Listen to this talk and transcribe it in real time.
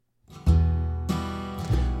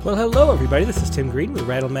Well, hello, everybody. This is Tim Green with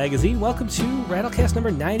Rattle Magazine. Welcome to Rattlecast number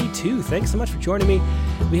 92. Thanks so much for joining me.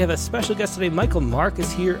 We have a special guest today. Michael Mark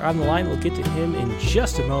is here on the line. We'll get to him in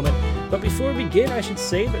just a moment. But before we begin, I should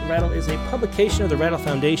say that Rattle is a publication of the Rattle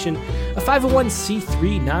Foundation, a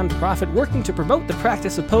 501c3 nonprofit working to promote the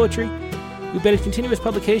practice of poetry. We've been in continuous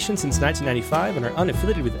publication since 1995 and are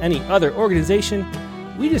unaffiliated with any other organization.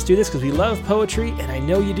 We just do this because we love poetry, and I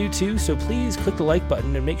know you do too, so please click the like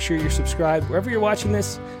button and make sure you're subscribed wherever you're watching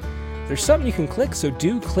this. There's something you can click, so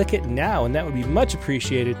do click it now, and that would be much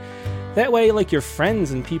appreciated. That way, like, your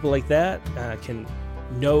friends and people like that can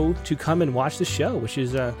know to come and watch the show, which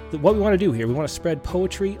is what we want to do here. We want to spread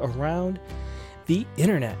poetry around the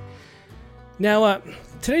internet. Now,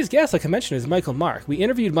 today's guest, like I mentioned, is Michael Mark. We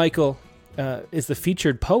interviewed Michael is the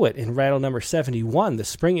featured poet in Rattle number 71, the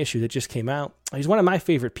spring issue that just came out. He's one of my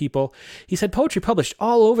favorite people. He's had poetry published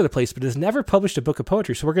all over the place, but has never published a book of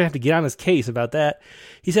poetry, so we're going to have to get on his case about that.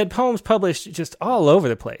 He's had poems published just all over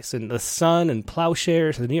the place, in The Sun and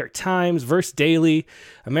Plowshares, The New York Times, Verse Daily,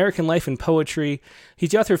 American Life and Poetry.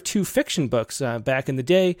 He's the author of 2 fiction books back in the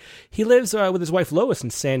day. He lives with his wife Lois in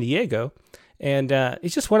San Diego. And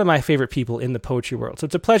he's just one of my favorite people in the poetry world. So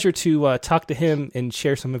it's a pleasure to talk to him and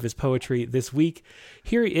share some of his poetry this week.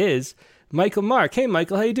 Here he is, Michael Mark. Hey,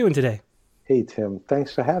 Michael, how you doing today? Hey, Tim.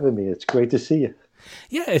 Thanks for having me. It's great to see you.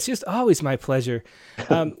 Yeah, it's just always my pleasure.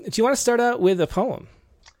 Do you want to start out with a poem?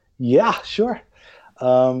 Yeah, sure.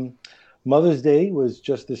 Mother's Day was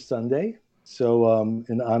just this Sunday. So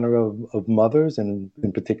in honor of mothers, and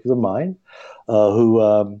in particular mine,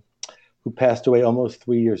 who passed away almost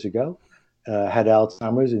 3 years ago. Had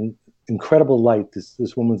Alzheimer's, and incredible light.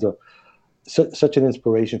 This woman's such an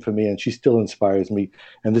inspiration for me, and she still inspires me.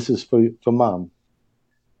 And this is for Mom.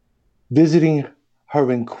 Visiting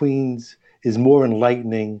her in Queens is more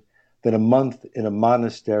enlightening than a month in a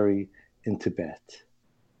monastery in Tibet.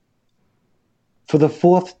 For the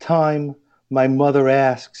 4th time, my mother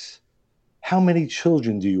asks, "How many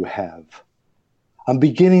children do you have?" I'm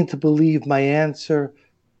beginning to believe my answer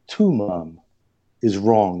to Mom is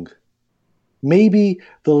wrong. Maybe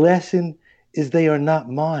the lesson is they are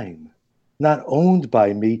not mine, not owned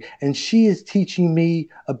by me, and she is teaching me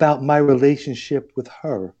about my relationship with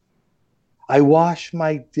her. I wash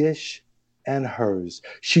my dish and hers.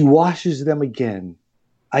 She washes them again.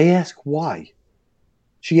 I ask why.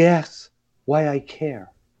 She asks why I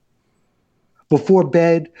care. Before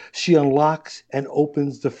bed, she unlocks and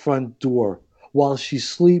opens the front door. While she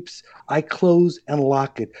sleeps, I close and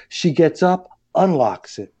lock it. She gets up,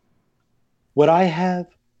 unlocks it. What I have,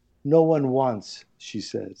 no one wants, she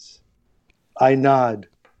says. I nod.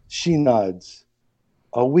 She nods.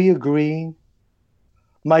 Are we agreeing?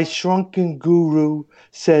 My shrunken guru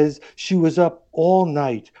says she was up all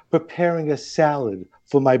night preparing a salad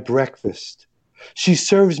for my breakfast. She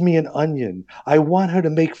serves me an onion. I want her to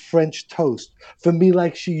make French toast for me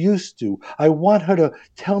like she used to. I want to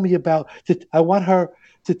tell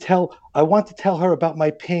her about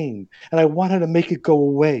my pain, and I want her to make it go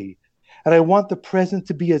away. And I want the present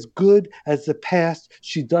to be as good as the past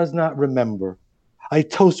she does not remember. I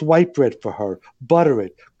toast white bread for her, butter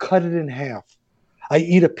it, cut it in half. I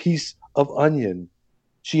eat a piece of onion.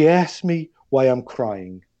 She asks me why I'm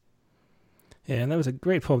crying. Yeah, and that was a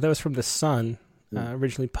great poem. That was from The Sun,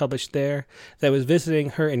 originally published there. That was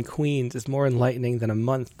visiting her in Queens is more enlightening than a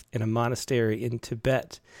month in a monastery in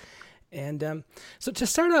Tibet. And so to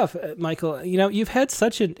start off, Michael, you've had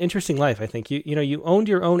such an interesting life. I think you owned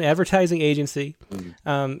your own advertising agency.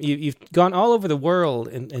 You've gone all over the world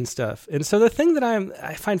and stuff. And so the thing that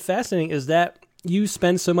I find fascinating is that you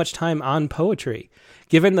spend so much time on poetry,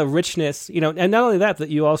 given the richness. And not only that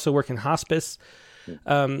you also work in hospice.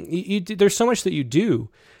 There's so much that you do.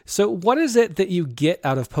 So what is it that you get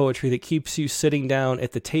out of poetry that keeps you sitting down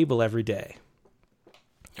at the table every day?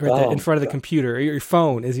 Or in front of the computer or your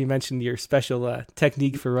phone, as you mentioned, your special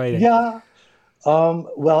technique for writing. Yeah.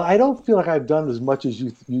 Well, I don't feel like I've done as much as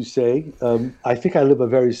you say. I think I live a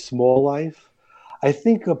very small life. I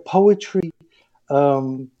think poetry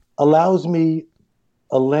allows me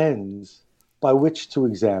a lens by which to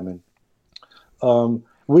examine,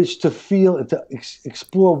 which to feel and to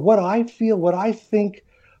explore what I feel, what I think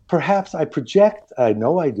perhaps I project, I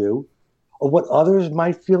know I do, or what others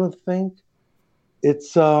might feel and think. I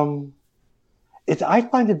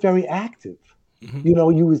find it very active.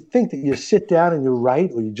 Mm-hmm. You would think that you sit down and you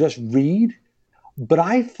write or you just read, but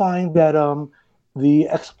I find that the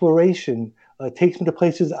exploration takes me to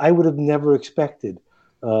places I would have never expected.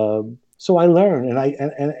 So I learn and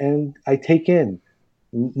I take in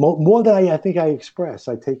more than I think I express.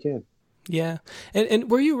 I take in. Yeah.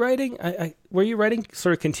 And were you writing, were you writing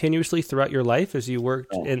sort of continuously throughout your life as you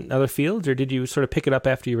worked in other fields, or did you sort of pick it up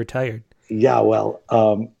after you retired? Yeah, well,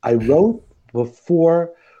 I wrote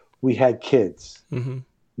before we had kids, Hmm.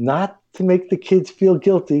 not to make the kids feel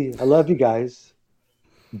guilty. I love you guys.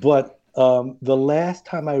 But the last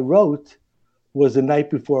time I wrote was the night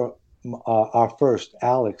before our first,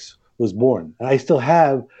 Alex, was born. And I still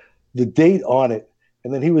have the date on it.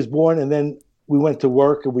 And then he was born, and then we went to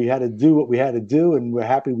work and we had to do what we had to do, and we're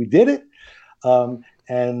happy we did it. And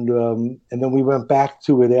then we went back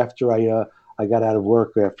to it after I got out of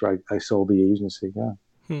work after I sold the agency. Yeah.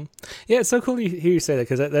 Hmm. Yeah, it's so cool to hear you say that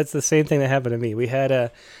because that's the same thing that happened to me.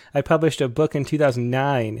 I published a book in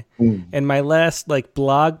 2009, and my last like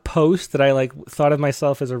blog post that I like thought of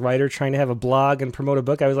myself as a writer trying to have a blog and promote a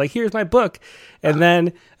book. I was like, "Here's my book," and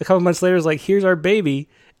then a couple months later, I was like, "Here's our baby."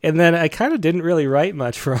 And then I kind of didn't really write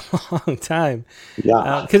much for a long time.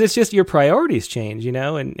 Yeah. Because it's just your priorities change, you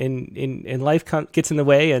know, and life gets in the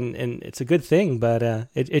way, and it's a good thing, but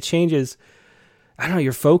it changes, I don't know,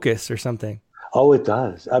 your focus or something. Oh, it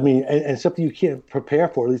does. I mean, and something you can't prepare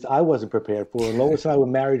for. At least I wasn't prepared for. And Lois and I were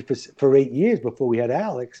married for 8 years before we had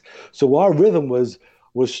Alex, so our rhythm was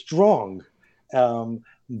strong.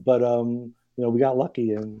 But we got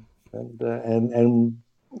lucky and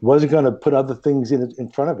wasn't going to put other things in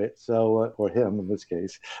front of it. So or him in this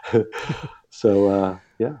case. So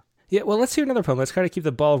yeah. Yeah. Well, let's hear another poem. Let's try to keep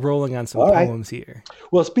the ball rolling on some All right. poems here.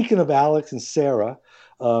 Well, speaking of Alex and Sarah,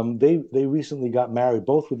 they recently got married,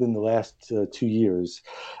 both within the last 2 years,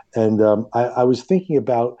 and I was thinking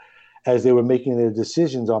about as they were making their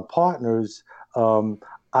decisions on partners,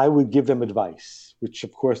 I would give them advice, which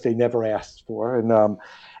of course they never asked for, and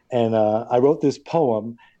I wrote this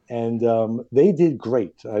poem. And they did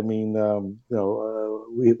great. I mean,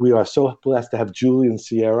 we are so blessed to have Julie and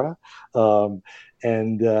Sierra,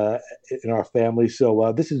 and in our family.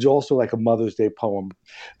 So this is also like a Mother's Day poem.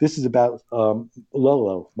 This is about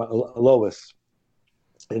Lois,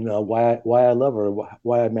 and why I love her,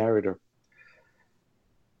 why I married her.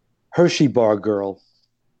 Hershey Bar Girl.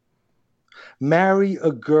 Marry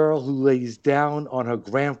a girl who lays down on her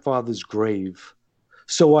grandfather's grave,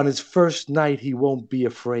 so on his first night he won't be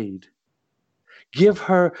afraid. Give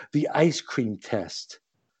her the ice cream test.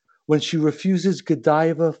 When she refuses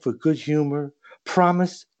Godiva for good humor,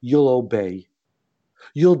 promise you'll obey.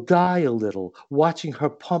 You'll die a little watching her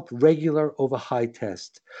pump regular over high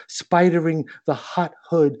test, spidering the hot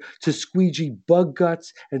hood to squeegee bug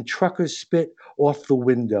guts and trucker spit off the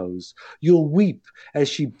windows. You'll weep as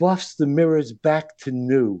she buffs the mirrors back to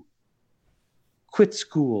new. Quit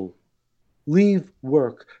school. Leave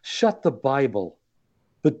work, shut the Bible,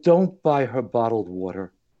 but don't buy her bottled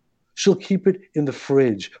water. She'll keep it in the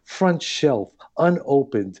fridge, front shelf,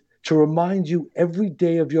 unopened, to remind you every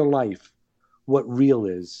day of your life what real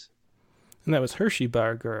is. And that was Hershey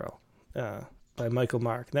Bar Girl by Michael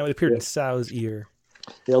Mark. And that would appear in Sow's Ear.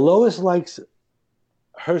 Yeah, Lois likes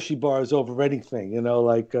Hershey bars over anything.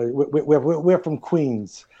 We're from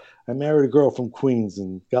Queens. I married a girl from Queens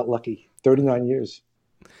and got lucky. 39 years.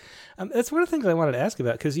 That's one of the things I wanted to ask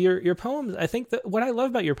about, because your poems, I think that what I love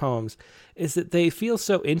about your poems is that they feel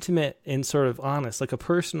so intimate and sort of honest, like a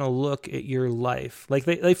personal look at your life. Like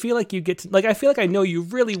they feel like you get to, like, I feel like I know you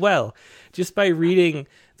really well just by reading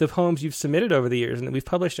the poems you've submitted over the years. And we've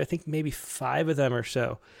published, I think, maybe 5 of them or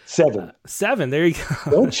so. 7. 7. There you go.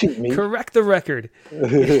 Don't cheat me. Correct the record.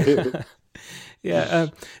 Yeah.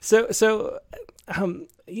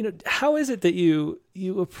 How is it that you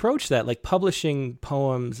approach that, like publishing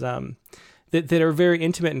poems that are very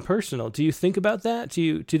intimate and personal? Do you think about that?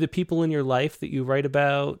 Do the people in your life that you write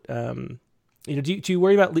about, do you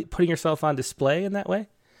worry about putting yourself on display in that way?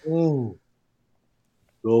 Ooh.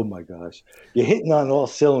 Oh my gosh. You're hitting on all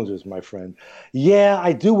cylinders, my friend. Yeah,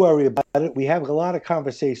 I do worry about it. We have a lot of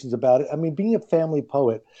conversations about it. I mean, being a family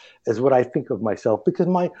poet is what I think of myself, because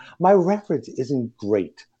my reference isn't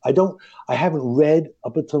great. I haven't read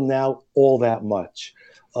up until now all that much.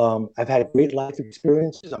 I've had great life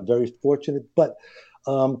experiences. I'm very fortunate, but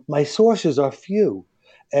my sources are few.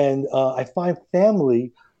 And I find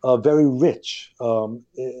family very rich.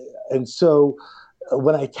 And so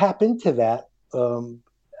when I tap into that,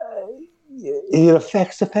 it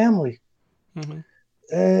affects the family.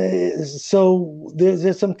 Mm-hmm. So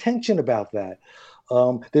there's some tension about that.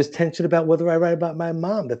 There's tension about whether I write about my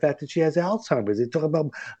mom, the fact that she has Alzheimer's. They talk about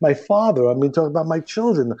my father. I mean, talk about my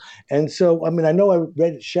children. And so, I mean, I know I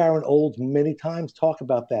read Sharon Olds many times talk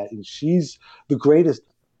about that, and she's the greatest,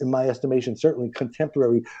 in my estimation, certainly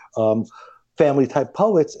contemporary family type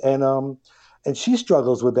poets. And and she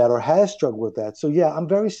struggles with that or has struggled with that. So yeah, I'm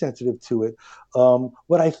very sensitive to it.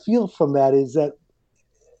 What I feel from that is that,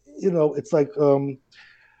 it's like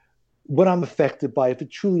what I'm affected by, if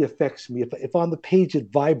it truly affects me, if on the page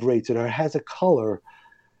it vibrates or it has a color,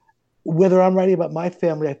 whether I'm writing about my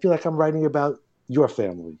family, I feel like I'm writing about your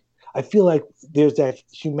family. I feel like there's that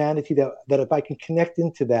humanity that if I can connect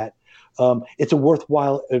into that, it's a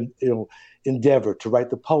worthwhile endeavor to write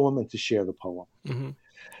the poem and to share the poem. Mm-hmm.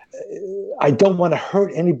 I don't want to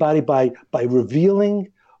hurt anybody by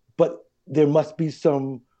revealing, but there must be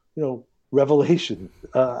some, revelation.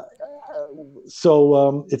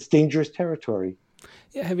 So it's dangerous territory.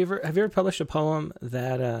 Yeah. Have you ever published a poem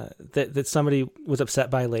that somebody was upset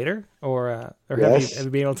by later, or yes. have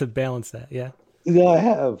you been able to balance that? Yeah. Yeah, I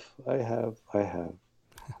have.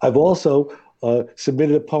 I've also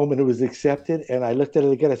submitted a poem and it was accepted, and I looked at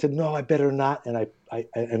it again. I said, "No, I better not." And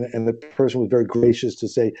and the person was very gracious to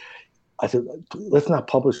say, "I said, let's not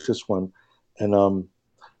publish this one." And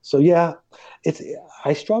so yeah,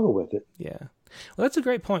 I struggle with it. Yeah. Well, that's a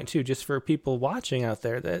great point too, just for people watching out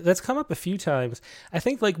there. That's come up a few times. I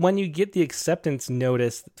think like when you get the acceptance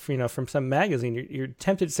notice, from some magazine, you're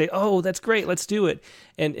tempted to say, "Oh, that's great, let's do it,"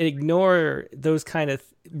 and ignore those kind of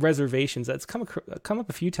reservations. That's come up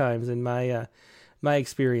a few times in my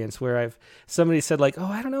experience, where somebody said like, "Oh,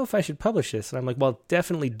 I don't know if I should publish this," and I'm like, "Well,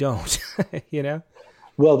 definitely don't,"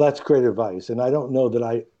 Well, that's great advice, and I don't know that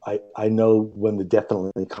I know when the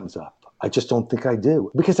definitely comes up. I just don't think I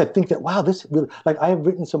do, because I think that, wow, this really, like, I have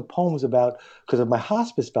written some poems because of my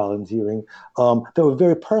hospice volunteering that were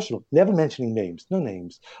very personal, never mentioning names, no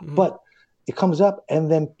names, but it comes up,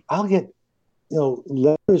 and then I'll get,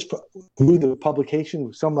 letters through the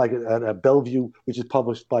publication, some like at Bellevue, which is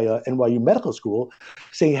published by NYU Medical School,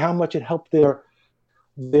 saying how much it helped their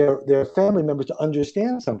family members to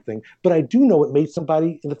understand something. But I do know it made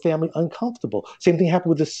somebody in the family uncomfortable. Same thing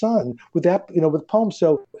happened with the son, with that, with poems.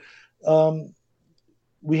 So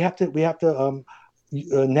we have to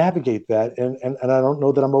navigate that, and I don't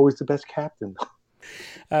know that I'm always the best captain.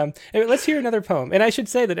 Let's hear another poem. And I should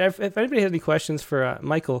say that if anybody has any questions for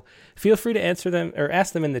Michael, feel free to answer them or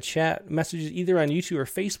ask them in the chat messages, either on YouTube or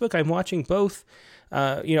Facebook. I'm watching both.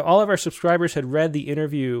 All of our subscribers had read the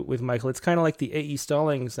interview with Michael. It's kind of like the A.E.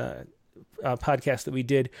 Stallings podcast that we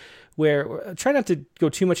did, where try not to go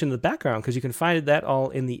too much into the background, because you can find that all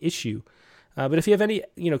in the issue. But if you have any,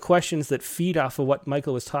 questions that feed off of what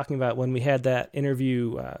Michael was talking about when we had that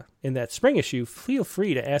interview in that spring issue, feel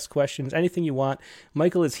free to ask questions, anything you want.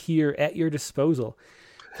 Michael is here at your disposal.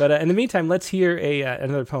 But in the meantime, let's hear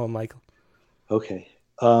another poem, Michael. Okay.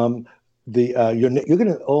 You're going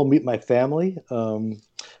to all meet my family.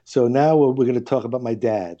 So now we're going to talk about my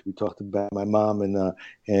dad. We talked about my mom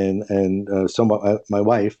and somewhat my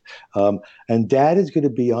wife. And Dad is going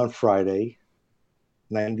to be on Friday,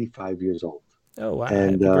 95 years old. Oh, wow.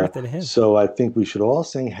 And happy birthday to him. So I think we should all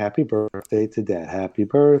sing happy birthday to Dad. Happy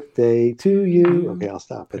birthday to you. Okay, I'll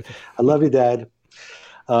stop it. I love you, Dad.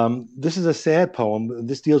 This is a sad poem.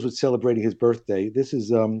 This deals with celebrating his birthday. This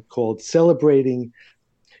is called Celebrating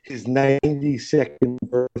His 92nd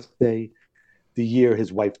Birthday, the year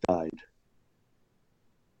his wife died.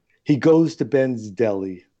 He goes to Ben's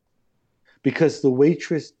Deli because the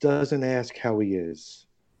waitress doesn't ask how he is.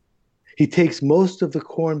 He takes most of the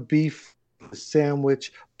corned beef, the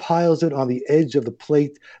sandwich, piles it on the edge of the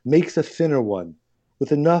plate, makes a thinner one,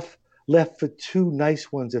 with enough left for two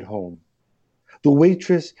nice ones at home. The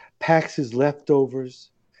waitress packs his leftovers,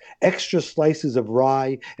 extra slices of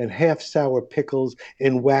rye and half-sour pickles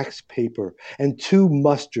in wax paper, and two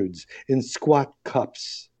mustards in squat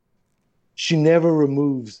cups. She never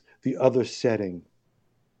removes the other setting.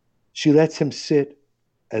 She lets him sit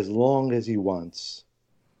as long as he wants.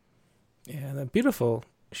 Yeah, that beautiful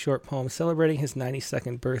short poem celebrating his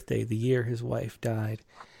 92nd birthday, the year his wife died.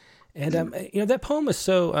 And, that poem was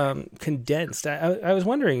so condensed. I was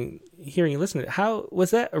wondering, hearing you listen to it, how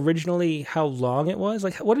was that originally, how long it was?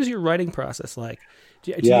 Like, what is your writing process like?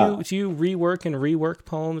 Do you rework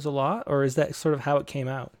poems a lot, or is that sort of how it came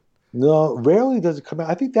out? No, rarely does it come out.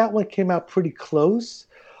 I think that one came out pretty close.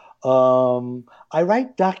 I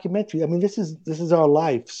write documentary. I mean, this is our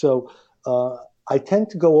life. So I tend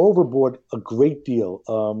to go overboard a great deal.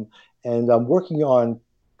 And I'm working on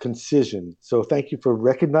concision. So thank you for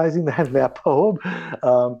recognizing that in that poem.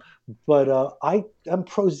 But I'm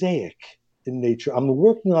prosaic in nature. I'm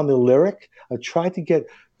working on the lyric. I try to get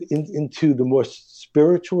into the more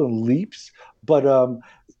spiritual and leaps, but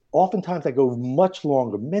oftentimes I go much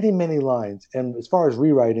longer, many, many lines. And as far as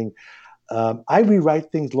rewriting, I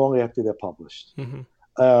rewrite things long after they're published. Mm-hmm.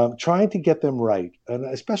 trying to get them right, and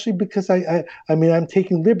especially because I mean, I'm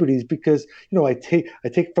taking liberties because I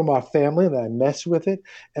take from our family and I mess with it,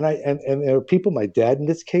 and there are people, my dad in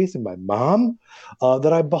this case, and my mom,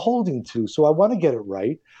 that I'm beholden to. So I want to get it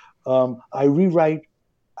right. I rewrite.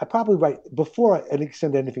 I probably write before I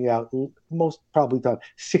extend anything out. Most probably time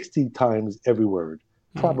 60 times every word.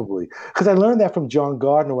 Mm. Probably because I learned that from John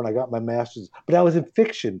Gardner when I got my master's, but I was in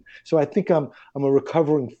fiction, so I think I'm a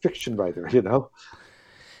recovering fiction writer.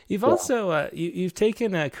 You've Yeah. also you've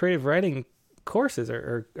taken creative writing courses,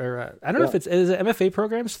 or I don't know if is it MFA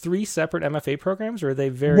programs, three separate MFA programs, or are they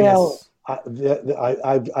Well, various?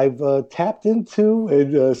 I've tapped into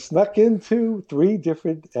and snuck into three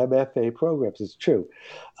different MFA programs. It's true.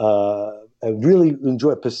 I really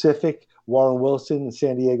enjoy Pacific, Warren Wilson, and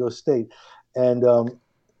San Diego State, and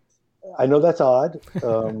I know that's odd,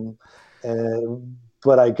 and,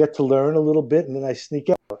 but I get to learn a little bit, and then I sneak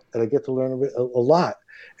out, and I get to learn a lot.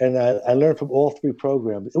 And I learned from all three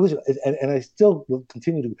programs. It was, and I still will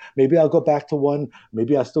continue to. Maybe I'll go back to one.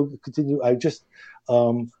 Maybe I'll still continue.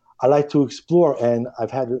 I like to explore, and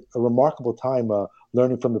I've had a remarkable time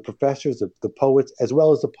learning from the professors, the poets, as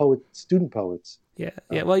well as the student poets. Yeah,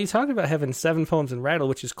 yeah. Well, you talked about having 7 poems in Rattle,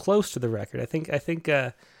 which is close to the record. I think.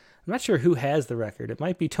 I'm not sure who has the record. It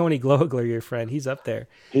might be Tony Glogler, your friend. He's up there.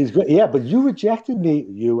 He's great. Yeah, but you rejected me.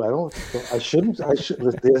 I don't. I shouldn't. I should.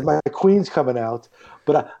 There's my queens coming out.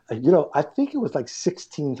 But I think it was like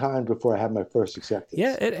 16 times before I had my first acceptance.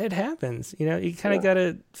 Yeah, it happens. You kind of Yeah. got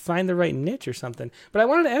to find the right niche or something. But I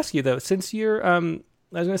wanted to ask you though, since you're, I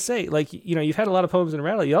was going to say, like, you've had a lot of poems in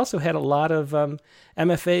Rattle. You also had a lot of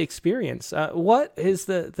MFA experience. What is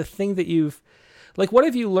the thing that you've, like, what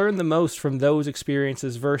have you learned the most from those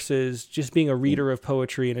experiences versus just being a reader of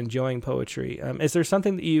poetry and enjoying poetry? Is there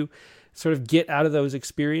something that you sort of get out of those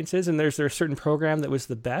experiences? And is there a certain program that was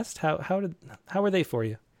the best? How were they for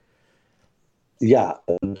you? Yeah.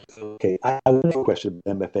 Okay. I have a question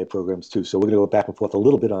about MFA programs too. So we're going to go back and forth a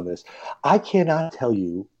little bit on this. I cannot tell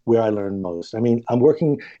you where I learned most. I mean, I'm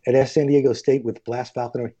working at San Diego State with Blas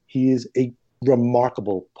Falconer. He is a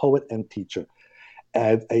remarkable poet and teacher.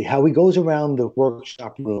 And how he goes around the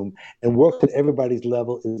workshop room and works at everybody's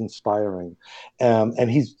level is inspiring. And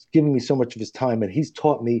he's given me so much of his time, and he's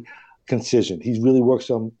taught me concision. He's really worked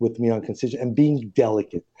with me on concision and being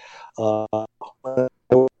delicate. Uh,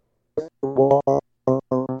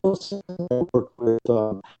 worked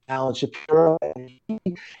with Alan Shapiro, and he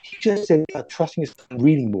just said trusting his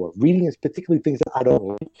reading more. Reading is particularly things that I don't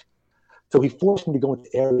like. So he forced me to go into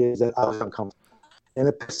areas that I was uncomfortable. And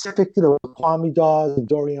the Pacific, Kwame Dawes and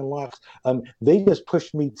Dorian Locks, they just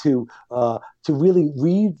pushed me to really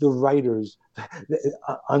read the writers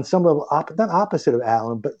on some level, not opposite of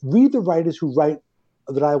Alan, but read the writers who write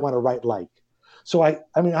that I want to write like. So I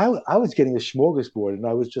was getting a smorgasbord, and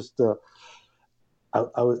I was just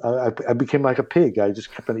I became like a pig. I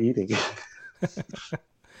just kept on eating.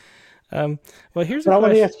 Well, here's But a I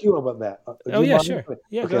want to question. ask you about that. Do Oh you yeah, mind? sure.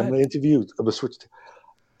 Yeah, Okay, go I'm ahead. going to interview. I'm going to switch to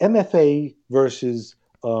MFA versus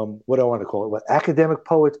what do I want to call it? What, academic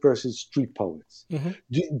poets versus street poets. Hmm.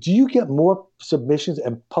 Do you get more submissions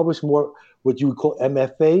and publish more what you would call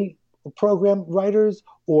MFA program writers,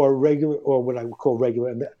 or regular, or what I would call regular?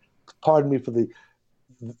 And pardon me for the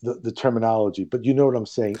terminology, but you know what I'm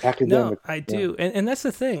saying. No, Academic. I Yeah. do, and that's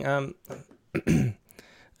the thing.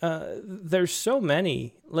 There's so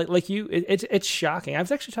many. Like you, it's shocking. I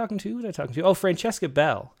was actually talking to, who was I talking to? Oh, Francesca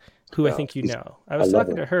Bell, who I Yeah, think you know. I I was love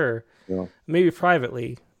talking her. to her, You know. maybe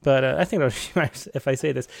privately, but I think she might if I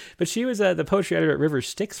say this. But she was the poetry editor at River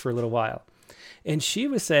Styx for a little while, and she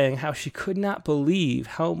was saying how she could not believe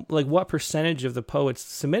how, like, what percentage of the poets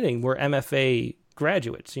submitting were MFA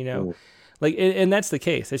graduates. Mm. Like, and that's the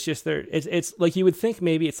case. It's just there. It's like you would think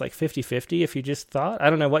maybe it's like 50-50 if you just thought. I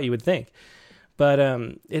don't know what you would think. But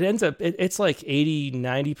it ends up, it's like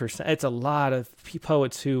 80-90%. It's a lot of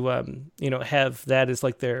poets who, have that as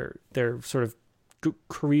like their sort of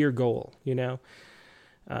career goal,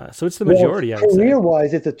 So it's the Well, majority, I would say.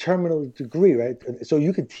 career-wise, it's a terminal degree, right? So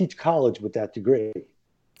you could teach college with that degree. So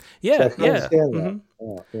I Yeah, can yeah. understand that. Hmm.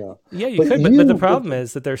 Yeah, yeah. Yeah, you But could, but the you, problem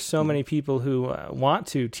is that there's so many people who want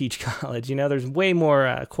to teach college. There's way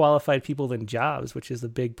more qualified people than jobs, which is the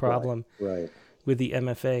big right, problem right. with the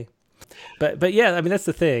MFA. But yeah, I mean that's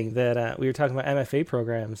the thing that we were talking about MFA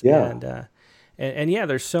programs, Yeah. and yeah,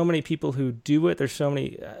 there's so many people who do it. There's so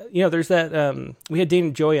many, there's that we had Dana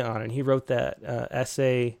Joya on, and he wrote that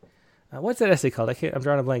essay. What's that essay called? I'm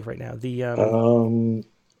drawing a blank right now. The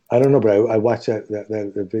I don't know, but I watched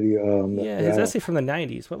that video. Yeah, his essay from the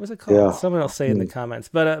 '90s. What was it called? Yeah. Someone else say in the comments.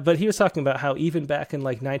 But he was talking about how even back in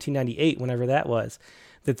like 1998, whenever that was,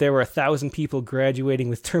 that there were 1,000 people graduating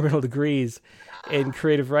with terminal degrees in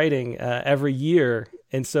creative writing every year.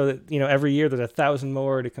 And so that, every year there's 1,000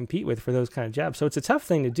 more to compete with for those kind of jobs. So it's a tough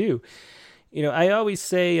thing to do. I always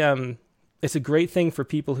say it's a great thing for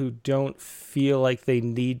people who don't feel like they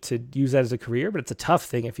need to use that as a career, but it's a tough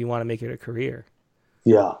thing if you want to make it a career.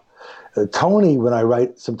 Yeah. Tony, when I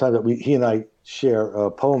write, sometimes he and I share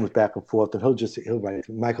poems back and forth, and he'll write,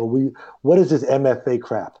 Michael, what is this MFA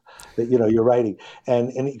crap that you're writing?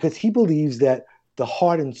 And because he believes that the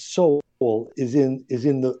heart and soul is in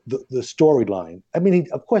the storyline. I mean,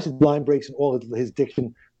 of course, his line breaks and all of his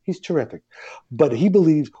diction. He's terrific, but he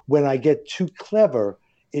believes when I get too clever,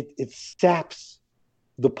 it saps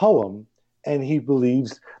the poem, and he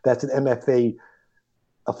believes that's an MFA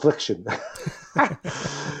affliction.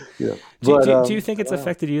 Do you think it's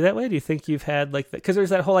affected you that way? Do you think you've had because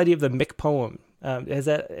there's that whole idea of the Mick poem? Has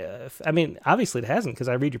that? I mean, obviously it hasn't, because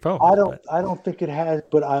I read your poem. I don't think it has,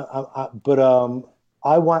 but I'm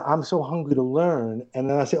so hungry to learn, and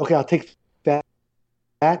then I say, okay, I'll take that.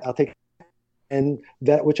 I'll take. And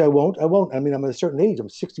that which I won't. I mean, I'm at a certain age. I'm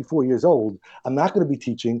 64 years old. I'm not going to be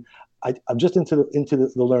teaching. I'm just into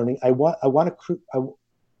the learning.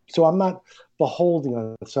 So I'm not beholding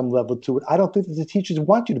on some level to it. I don't think that the teachers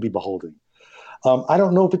want you to be beholding. I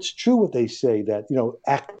don't know if it's true what they say that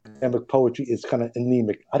academic poetry is kind of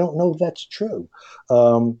anemic. I don't know if that's true.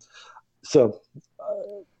 I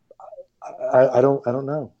don't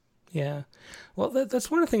know. Yeah. Well, that's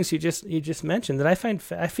one of the things you just mentioned that I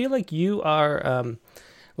feel like you are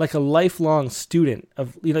like a lifelong student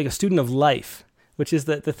of, like a student of life, which is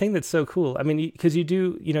the thing that's so cool. I mean, because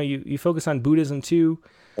you focus on Buddhism too.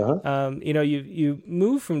 Uh-huh. You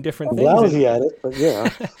move from different things. I'm lousy at it, but yeah.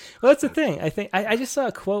 Well, that's the thing. I think I just saw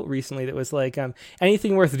a quote recently that was like,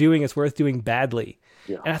 anything worth doing is worth doing badly.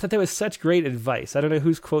 Yeah. And I thought that was such great advice. I don't know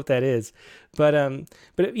whose quote that is, but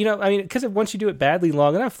because once you do it badly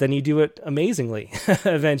long enough, then you do it amazingly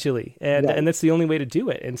eventually, and that's the only way to do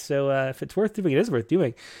it. And so if it's worth doing, it is worth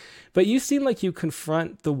doing. But you seem like you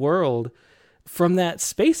confront the world from that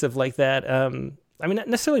space of like that. I mean, not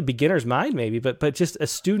necessarily beginner's mind, maybe, but just a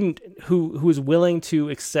student who is willing to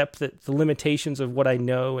accept the limitations of what I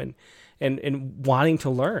know and wanting to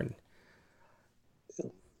learn.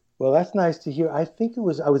 Well, that's nice to hear. I think I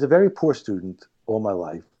was a very poor student all my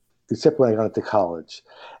life, except when I got into college.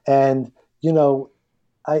 And,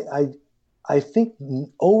 I think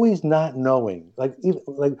always not knowing, like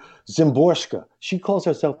Szymborska, she calls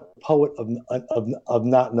herself a poet of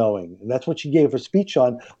not knowing. And that's what she gave her speech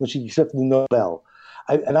on when she accepted the Nobel.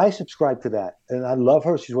 And I subscribe to that. And I love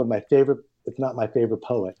her. She's one of my favorite, if not my favorite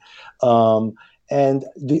poet. And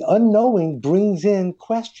the unknowing brings in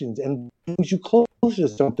questions and brings you closer to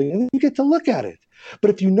something, and then you get to look at it.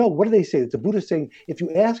 But if what do they say? It's the Buddha saying, if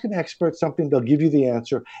you ask an expert something, they'll give you the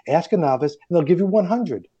answer. Ask a novice, and they'll give you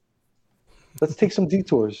 100. Let's take some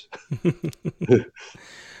detours.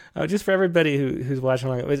 Just for everybody who's watching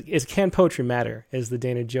along, is Can Poetry Matter? Is the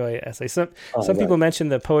Dana Joy essay. Some people mention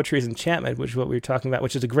that poetry is enchantment, which is what we were talking about,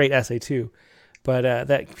 which is a great essay too. But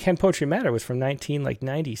that Can Poetry Matter was from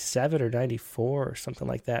 1997 or 94 or something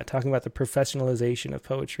like that, talking about the professionalization of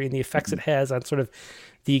poetry and the effects it has on sort of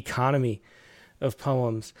the economy of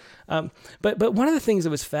poems. But one of the things that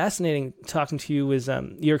was fascinating talking to you was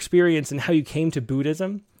your experience and how you came to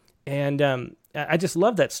Buddhism. And I just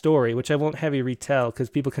love that story, which I won't have you retell because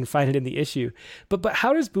people can find it in the issue. But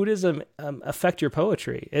how does Buddhism affect your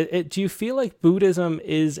poetry? Do you feel like Buddhism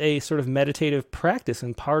is a sort of meditative practice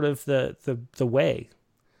and part of the way?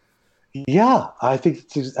 Yeah, I think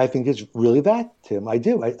it's really that, Tim. I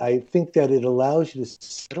do. I think that it allows you to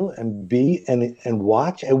settle and be and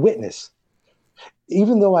watch and witness.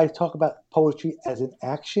 Even though I talk about poetry as an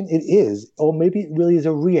action, it is, or maybe it really is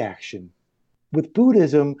a reaction. With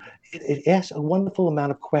Buddhism, it asks a wonderful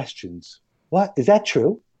amount of questions. What? Is that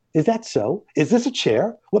true? Is that so? Is this a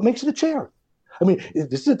chair? What makes it a chair? I mean, if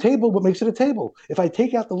this is a table, what makes it a table? If I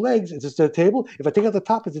take out the legs, is this a table? If I take out the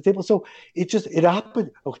top, it's a table. So it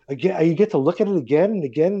happens again. You get to look at it again and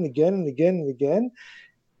again and again and again and again.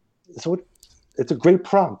 So it's a great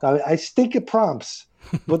prompt. I stink at prompts,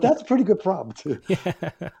 but that's a pretty good prompt. Yeah,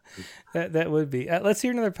 that would be. Let's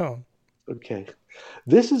hear another poem. Okay.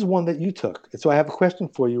 This is one that you took. So I have a question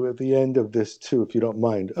for you at the end of this too, if you don't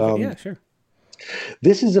mind. Okay, yeah, sure.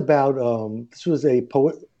 This is about, this was a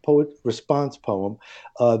poet response poem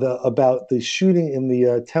about the shooting in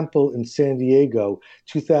the temple in San Diego,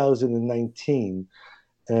 2019.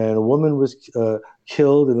 And a woman was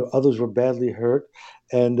killed and others were badly hurt.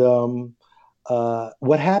 And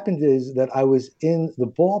what happened is that I was in the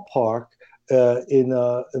ballpark in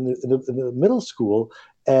the middle school,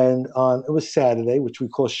 And it was Saturday, which we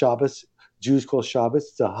call Shabbos. Jews call Shabbos.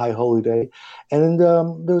 It's a high holy day. And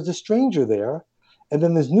there was a stranger there. And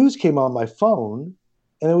then this news came on my phone,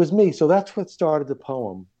 and it was me. So that's what started the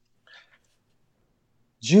poem.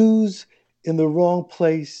 Jews in the wrong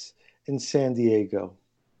place in San Diego.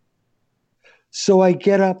 So I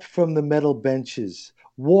get up from the metal benches,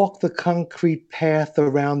 walk the concrete path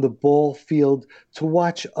around the ball field to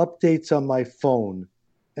watch updates on my phone,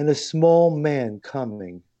 and a small man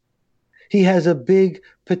coming. He has a big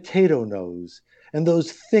potato nose and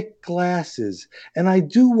those thick glasses, and I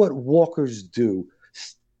do what walkers do,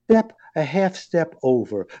 step a half step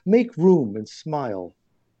over, make room and smile.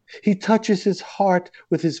 He touches his heart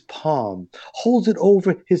with his palm, holds it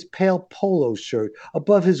over his pale polo shirt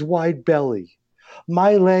above his wide belly.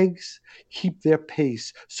 My legs keep their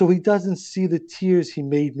pace so he doesn't see the tears he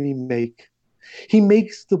made me make. He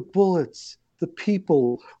makes the bullets, the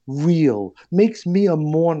people, real, makes me a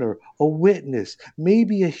mourner, a witness,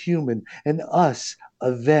 maybe a human, and us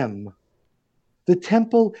a them. The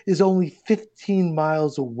temple is only 15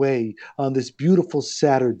 miles away on this beautiful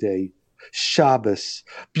Saturday, Shabbos,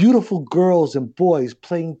 beautiful girls and boys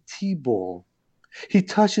playing t-ball. He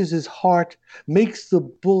touches his heart, makes the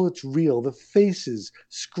bullets real, the faces,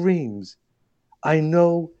 screams. I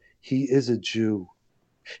know he is a Jew.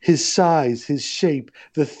 His size, his shape,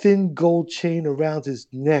 the thin gold chain around his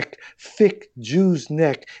neck, thick Jew's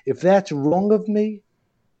neck. If that's wrong of me,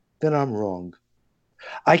 then I'm wrong.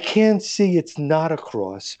 I can't see it's not a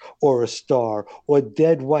cross or a star or a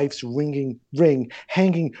dead wife's ring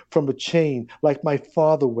hanging from a chain like my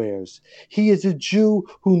father wears. He is a Jew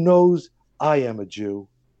who knows I am a Jew.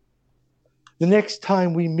 The next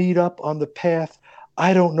time we meet up on the path,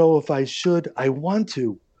 I don't know if I should. I want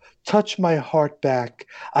to touch my heart back.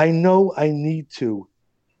 I know I need to.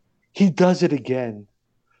 He does it again.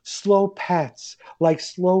 Slow pats like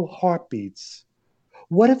slow heartbeats.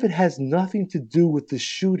 What if it has nothing to do with the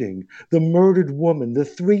shooting, the murdered woman, the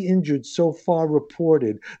 3 injured so far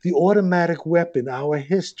reported, the automatic weapon, our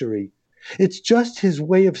history? It's just his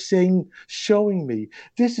way of saying, showing me,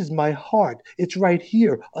 this is my heart. It's right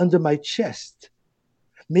here under my chest.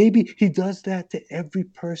 Maybe he does that to every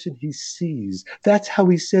person he sees. That's how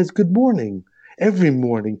he says good morning. Every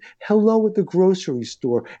morning, hello at the grocery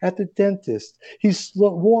store, at the dentist. He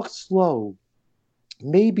walks slow.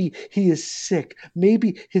 Maybe he is sick.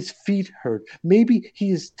 Maybe his feet hurt. Maybe he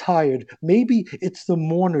is tired. Maybe it's the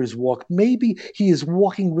mourner's walk. Maybe he is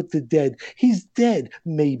walking with the dead. He's dead.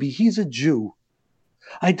 Maybe he's a Jew.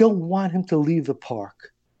 I don't want him to leave the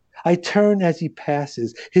park. I turn as he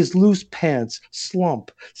passes, his loose pants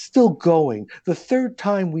slump, still going. The 3rd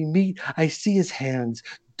time we meet, I see his hands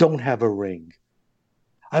don't have a ring.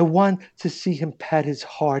 I want to see him pat his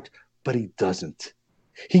heart, but he doesn't.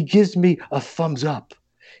 He gives me a thumbs up,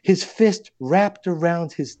 his fist wrapped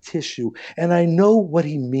around his tissue, and I know what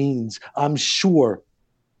he means. I'm sure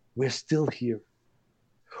we're still here.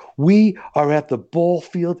 We are at the ball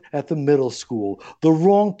field at the middle school, the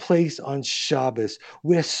wrong place on Shabbos.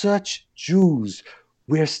 We're such Jews.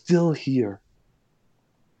 We're still here.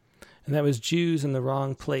 And that was Jews in the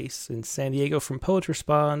Wrong Place in San Diego from Poets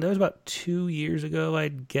Respond. That was about 2 years ago,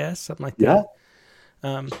 I'd guess, something like that.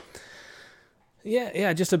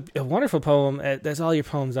 Yeah, just a wonderful poem. That's all your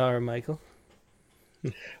poems are, Michael.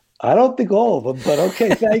 I don't think all of them, but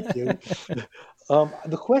okay, thank you.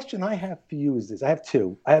 The question I have for you is this. I have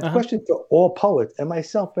 2. I have a question for all poets and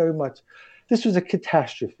myself very much. This was a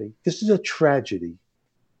catastrophe. This is a tragedy.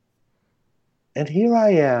 And here I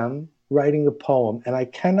am writing a poem, and I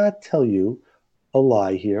cannot tell you a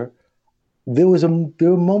lie here. There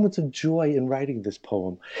were moments of joy in writing this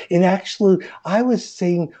poem. And actually, I was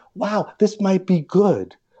saying, wow, this might be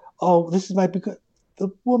good. Oh, this might be good.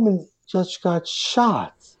 The woman just got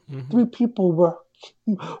shot. 3 people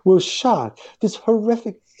were shot. This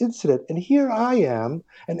horrific incident. And here I am,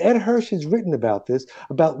 and Ed Hirsch has written about this,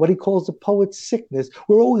 about what he calls the poet's sickness.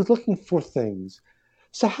 We're always looking for things.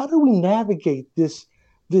 So how do we navigate this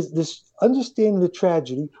understanding the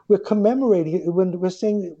tragedy? We're commemorating it when we're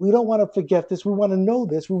saying we don't want to forget this. We want to know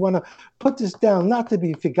this. We want to put this down, not to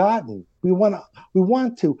be forgotten. We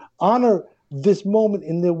want to honor this moment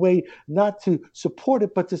in their way, not to support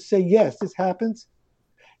it, but to say, yes, this happens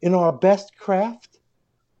in our best craft.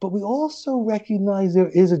 But we also recognize there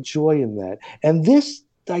is a joy in that. And this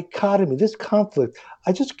dichotomy, this conflict,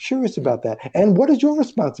 I'm just curious about that. And what is your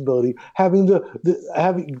responsibility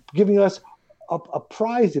giving us a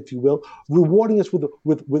prize, if you will, rewarding us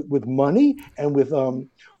with money and with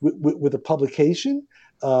a publication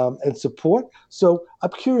and support? So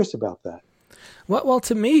I'm curious about that. Well,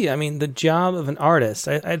 to me, I mean, the job of an artist,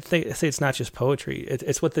 I'd say it's not just poetry.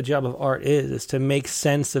 It's what the job of art is to make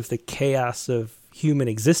sense of the chaos of human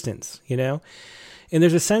existence, you know? And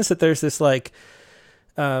there's a sense that there's this like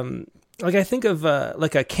I think of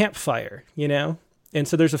like a campfire, you know? And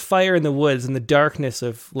so there's a fire in the woods in the darkness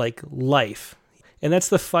of like life. And that's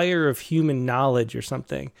the fire of human knowledge or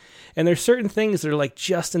something. And there's certain things that are like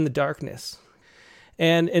just in the darkness.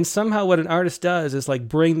 And somehow what an artist does is like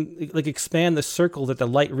expand the circle that the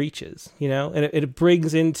light reaches, you know? And it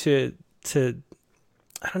brings into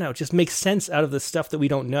I don't know, just makes sense out of the stuff that we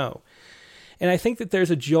don't know. And I think that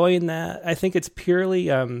there's a joy in that. I think it's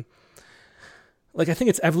purely I think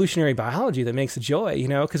it's evolutionary biology that makes a joy, you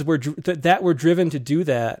know, because we're driven to do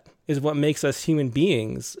that is what makes us human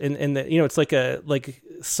beings. And that, you know, it's like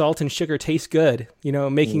salt and sugar taste good, you know,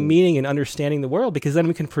 making meaning and understanding the world, because then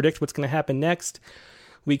we can predict what's going to happen next.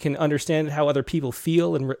 We can understand how other people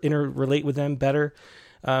feel and interrelate with them better.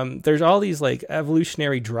 There's all these like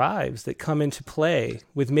evolutionary drives that come into play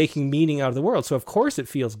with making meaning out of the world. So of course it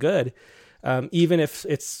feels good, even if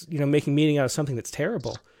it's, you know, making meaning out of something that's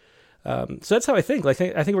terrible. So that's how I think. Like,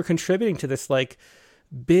 I think we're contributing to this like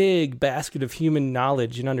big basket of human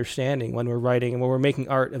knowledge and understanding when we're writing and when we're making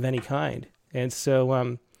art of any kind. And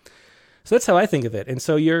so, so that's how I think of it. And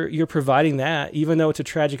so you're providing that, even though it's a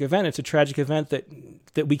tragic event. It's a tragic event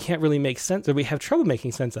that we can't really make sense, or we have trouble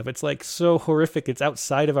making sense of. It's like so horrific. It's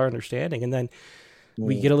outside of our understanding, and then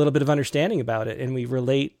we get a little bit of understanding about it, and we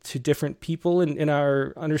relate to different people, and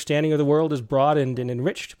our understanding of the world is broadened and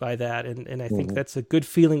enriched by that. And I think that's a good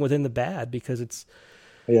feeling within the bad, because it's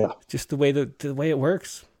just the way it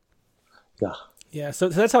works. Yeah. Yeah. So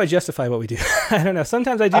that's how I justify what we do. I don't know.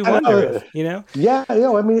 Sometimes I do wonder, you know? Yeah. You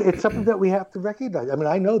know, I mean, it's something that we have to recognize. I mean,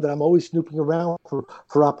 I know that I'm always snooping around for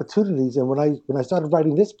opportunities. And when I started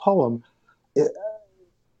writing this poem,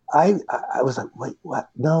 I was like, wait, what?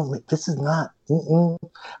 No, this is not.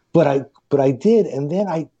 But I did, and then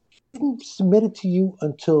I didn't submit it to you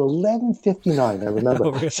until 11:59. I remember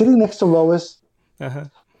Oh, really? sitting next to Lois, Uh-huh.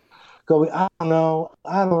 going, I don't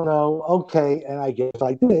know, okay, and I guess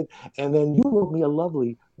I did. And then you wrote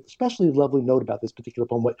me especially lovely note about this particular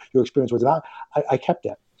poem, what your experience was, and I kept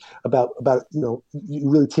that about you know, you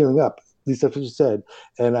really tearing up. At least that's what you said,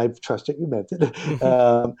 and I trust that you meant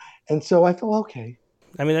it. And so I thought, okay.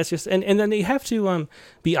 I mean, that's just, and then you have to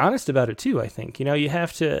be honest about it too, I think. You know, you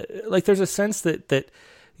have to, like, there's a sense that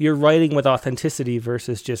you're writing with authenticity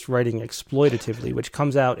versus just writing exploitatively, which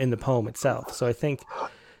comes out in the poem itself. So I think,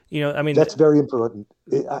 you know, I mean, that's very important.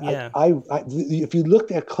 Yeah. If you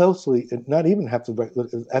look at closely, and not even have to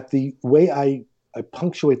look at the way I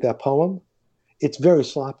punctuate that poem, it's very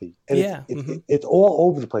sloppy. And it's all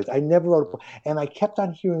over the place. I never wrote it. And I kept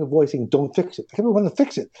on hearing a voice saying, don't fix it. I kept wanting to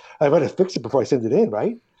fix it. I better fix it before I send it in,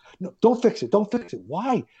 right? No, don't fix it. Don't fix it.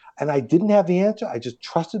 Why? And I didn't have the answer. I just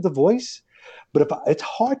trusted the voice. But it's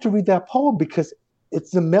hard to read that poem because it's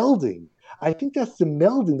the melding. I think that's the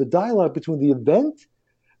melding, the dialogue between the event,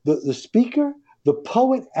 the speaker, the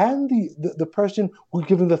poet, and the person who's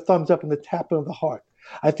giving the thumbs up and the tapping of the heart.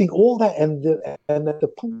 I think all that, and that the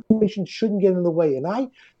punctuation shouldn't get in the way, and I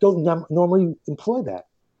don't normally employ that.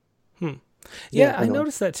 Yeah, I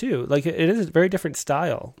noticed that too. Like, it is a very different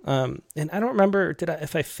style. And I don't remember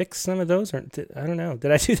if I fixed some of those, or I don't know.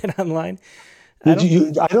 Did I do that online? I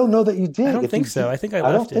don't know that you did. I don't think so. I think I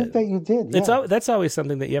left it. I don't think that you did. Yeah. That's always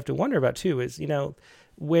something that you have to wonder about too. Is, you know,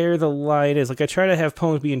 where the line is. Like, I try to have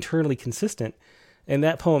poems be internally consistent. And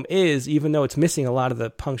that poem is, even though it's missing a lot of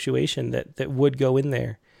the punctuation that would go in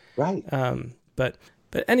there. Right. But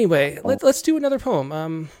anyway, let's do another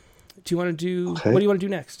poem. Do you want to do, What do you want to do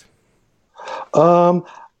next?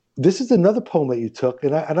 This is another poem that you took,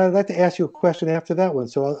 and I'd like to ask you a question after that one.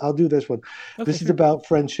 So I'll do this one. Okay, this is about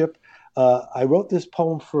friendship. I wrote this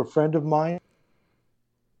poem for a friend of mine,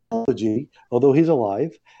 although he's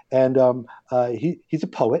alive, and he's a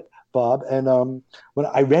poet, Bob. And when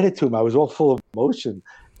I read it to him, I was all full of emotion.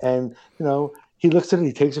 And, you know, he looks at it,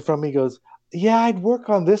 he takes it from me, he goes, yeah, I'd work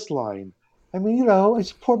on this line. I mean, you know, I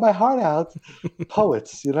just poured my heart out.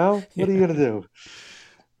 Poets, you know, what are you going to do?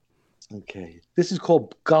 Okay, this is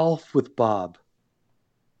called Golf with Bob.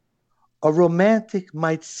 A romantic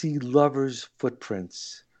might see lovers'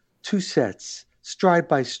 footprints, two sets, stride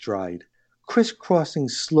by stride, crisscrossing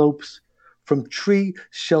slopes from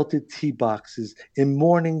tree-sheltered tee boxes in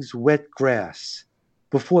morning's wet grass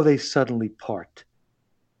before they suddenly part.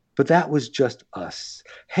 But that was just us,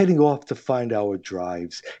 heading off to find our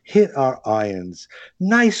drives, hit our irons,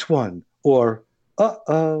 nice one, or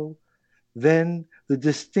uh-oh. Then the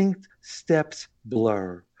distinct steps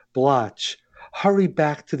blur, blotch, hurry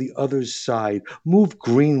back to the other's side, move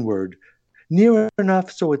greenward, near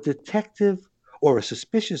enough so a detective or a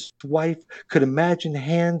suspicious wife could imagine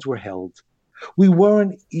hands were held. We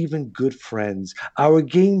weren't even good friends. Our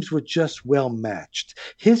games were just well matched.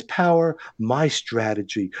 His power, my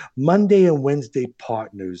strategy, Monday and Wednesday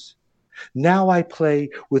partners. Now I play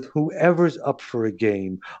with whoever's up for a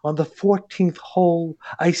game. On the 14th hole,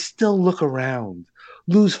 I still look around,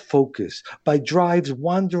 lose focus by drives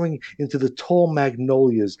wandering into the tall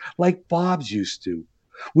magnolias like Bob's used to.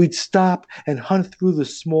 We'd stop and hunt through the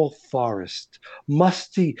small forest,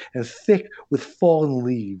 musty and thick with fallen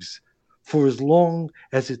leaves, for as long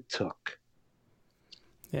as it took.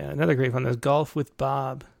 Yeah, another great one. That was Golf with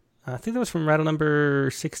Bob. I think that was from Rattle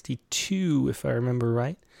number 62, if I remember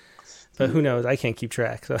right. But who knows? I can't keep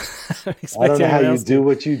track, so I don't know how you do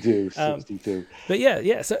what you do. 62. But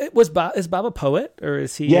yeah. So it was Bob. Is Bob a poet, or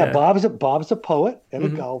is he? Yeah, Bob's a poet and a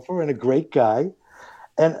golfer and a great guy.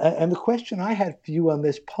 And the question I had for you on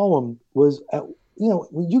this poem was,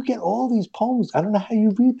 when you get all these poems, I don't know how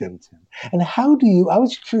you read them, Tim. And I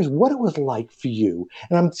was curious what it was like for you.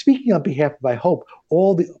 And I'm speaking on behalf of, I hope,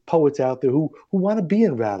 all the poets out there who want to be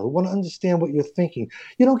in Rattle, who want to understand what you're thinking.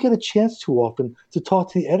 You don't get a chance too often to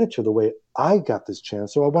talk to the editor the way I got this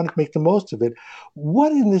chance, so I want to make the most of it.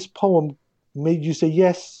 What in this poem made you say,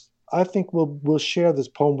 yes, I think we'll share this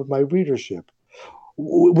poem with my readership?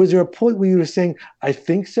 Was there a point where you were saying, I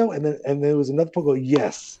think so, and there was another point go,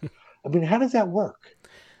 yes? I mean, how does that work?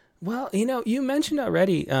 Well, you mentioned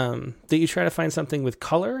already that you try to find something with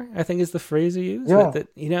color, I think is the phrase you use.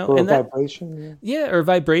 Yeah. Or vibration. Yeah, or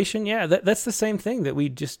vibration. Yeah, that's the same thing that we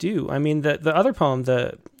just do. I mean, the other poem,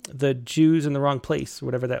 the Jews in the Wrong Place,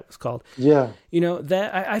 whatever that was called. Yeah.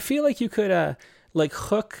 That I feel like you could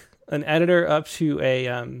hook an editor up to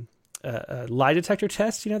a lie detector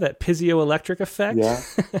test, that piezoelectric effect.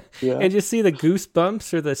 Yeah. And just see the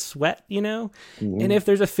goosebumps or the sweat, And if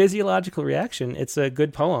there's a physiological reaction, it's a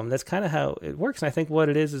good poem. That's kind of how it works. And I think what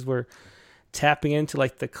it is we're tapping into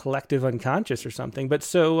like the collective unconscious or something. But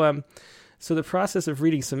so the process of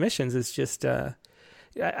reading submissions is just,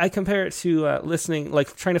 I compare it to listening,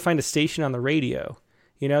 like trying to find a station on the radio.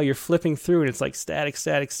 You're flipping through and it's like static,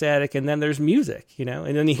 static, static. And then there's music,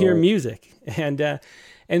 and then you hear music.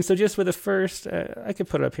 And so just with the first, I could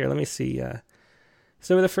put it up here. Let me see.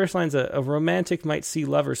 So with the first lines, a romantic might see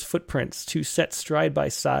lovers' footprints, two set stride by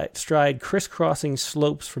stride, crisscrossing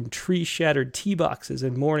slopes from tree-shattered tee boxes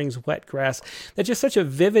and morning's wet grass. That's just such a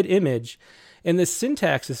vivid image. And the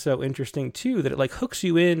syntax is so interesting, too, that it like hooks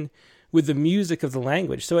you in with the music of the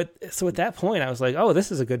language. So at that point, I was like, oh, this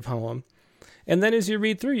is a good poem. And then as you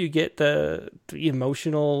read through, you get the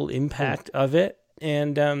emotional impact of it.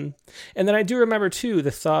 And then I do remember, too,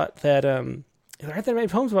 the thought that there aren't that many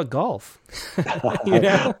poems about golf.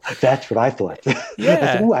 That's what I thought.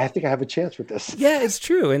 Yeah. Ooh, I think I have a chance with this. Yeah, it's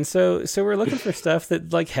true. And so we're looking for stuff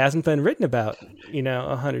that like hasn't been written about,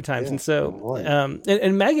 100 times. Yeah, and so,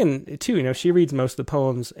 and Megan, too, she reads most of the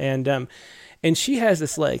poems and she has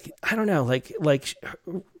this like, I don't know, like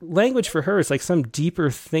language for her is like some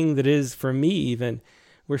deeper thing that is for me even,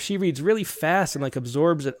 where she reads really fast and like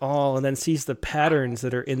absorbs it all and then sees the patterns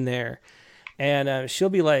that are in there. And she'll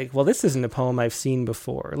be like, well, this isn't a poem I've seen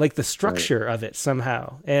before, like the structure of it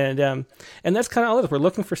somehow. And that's kind of all it is. We're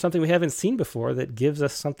looking for something we haven't seen before that gives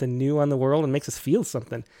us something new on the world and makes us feel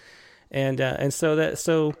something. And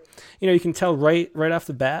so you can tell right off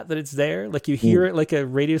the bat that it's there. Like you hear it like a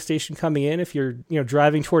radio station coming in if you're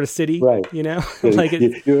driving toward a city, right? Like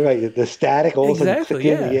you're right. The static also exactly,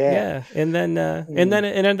 yeah. And then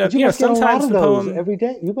it ended up sometimes the poem every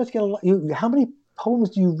day. You must get a lot. How many poems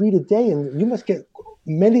do you read a day? And you must get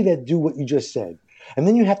many that do what you just said. And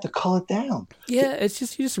then you have to cull it down. Yeah, it's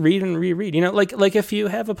just you just read and reread. Like if you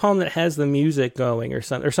have a poem that has the music going or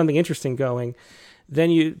something interesting going, then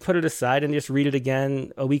you put it aside and just read it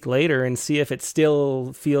again a week later and see if it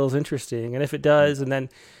still feels interesting. And if it does, and then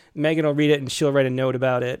Megan will read it and she'll write a note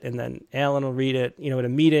about it. And then Alan will read it, at a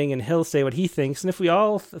meeting and he'll say what he thinks. And if we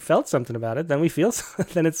all felt something about it, then we feel,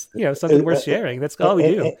 then it's, something worth sharing. That's all we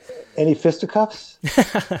do. Any fisticuffs?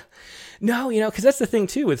 No, because that's the thing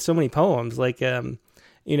too with so many poems. Like,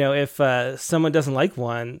 if someone doesn't like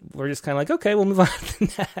one, we're just kind of like, okay, we'll move on to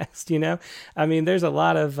the next, I mean, there's a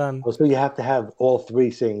lot of... so you have to have all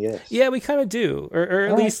three saying yes. Yeah, we kind of do. Or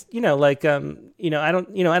at least, I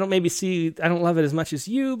don't maybe see, I don't love it as much as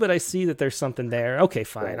you, but I see that there's something there. Okay,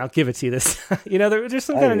 fine, right. I'll give it to you this. There's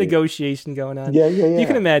some kind of negotiation going on. Yeah. You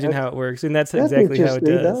can imagine how it works, and that's exactly how it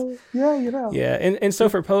does. Though. Yeah, Yeah, and so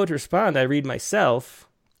for Poet to Respond, I read myself.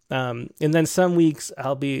 And then some weeks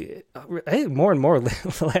I'll be, more and more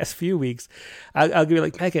the last few weeks, I'll be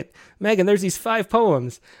like, Megan, there's these 5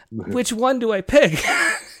 poems. Which one do I pick?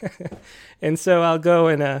 And so I'll go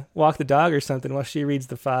and walk the dog or something while she reads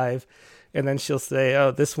the 5. And then she'll say,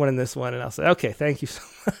 "Oh, this one and this one," and I'll say, "Okay, thank you so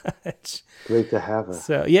much." Great to have her.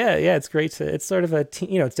 So yeah, it's great to. It's sort of a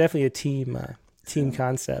it's definitely a team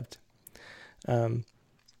concept. But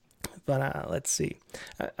let's see.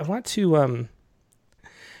 I want to.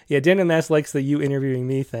 Daniel Mass likes the "you interviewing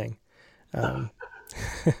me" thing,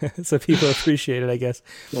 so people appreciate it, I guess.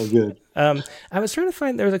 Oh, good. I was trying to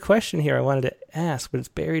find. There was a question here I wanted to ask, but it's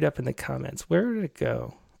buried up in the comments. Where did it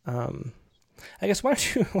go? I guess why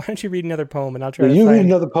don't you read another poem and I'll try. You read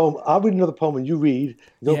another poem. I'll read another poem and you read.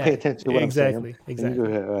 Don't pay attention to what I'm saying. Exactly. Go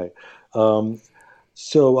ahead. All right.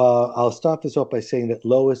 So I'll start this off by saying that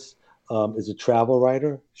Lois is a travel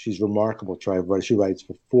writer. She's a remarkable travel writer. She writes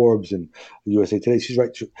for Forbes and USA Today. She's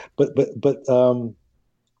right. But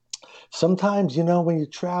sometimes, when you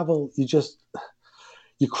travel,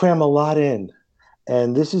 you cram a lot in.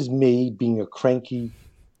 And this is me being a cranky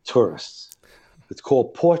tourist. It's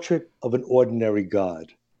called Portrait of an Ordinary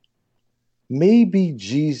God. Maybe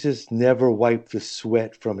Jesus never wiped the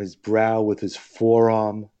sweat from his brow with his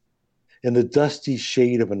forearm in the dusty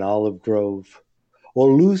shade of an olive grove,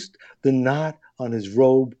 or loosed the knot on his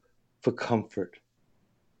robe for comfort.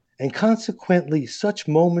 And consequently, such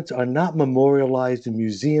moments are not memorialized in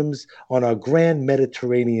museums on our grand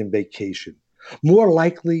Mediterranean vacation. More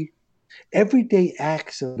likely, everyday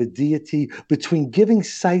acts of a deity between giving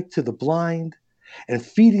sight to the blind and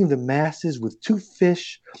feeding the masses with 2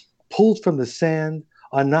 fish pulled from the sand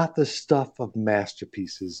are not the stuff of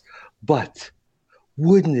masterpieces. But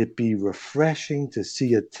wouldn't it be refreshing to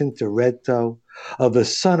see a Tintoretto of the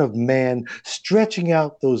Son of Man stretching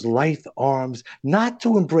out those lithe arms, not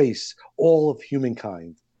to embrace all of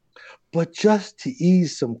humankind, but just to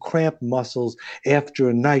ease some cramped muscles after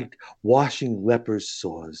a night washing lepers'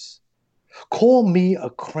 sores? Call me a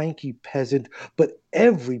cranky peasant, but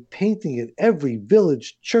every painting in every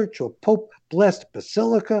village church or Pope-blessed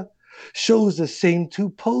basilica shows the same 2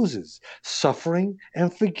 poses, suffering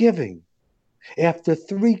and forgiving. After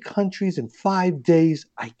 3 countries in 5 days,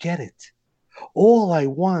 I get it. All I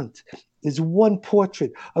want is one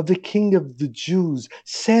portrait of the King of the Jews,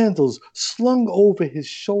 sandals slung over his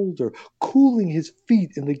shoulder, cooling his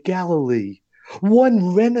feet in the Galilee.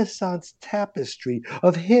 One Renaissance tapestry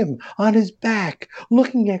of him on his back,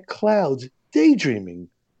 looking at clouds, daydreaming.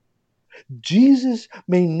 Jesus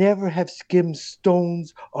may never have skimmed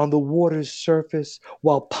stones on the water's surface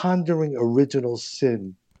while pondering original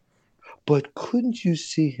sin. But couldn't you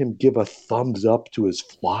see him give a thumbs up to his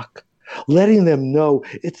flock, letting them know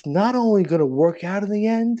it's not only going to work out in the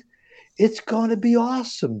end, it's going to be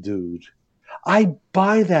awesome, dude. I'd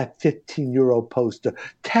buy that 15-euro poster,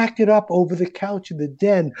 tack it up over the couch in the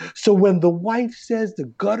den, so when the wife says the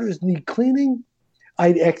gutters need cleaning,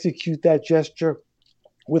 I'd execute that gesture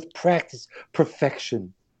with practice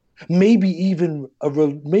perfection. Maybe even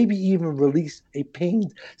release a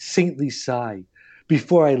pained, saintly sigh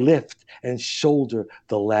before I lift and shoulder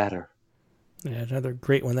the ladder. Yeah, another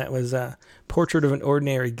great one. That was Portrait of an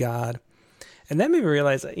Ordinary God. And that made me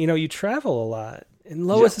realize, you travel a lot. And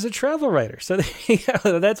Lois is a travel writer, so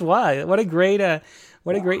that's why. What a great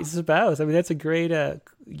spouse! I mean, that's a great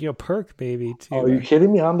perk, maybe. Too. Oh, are you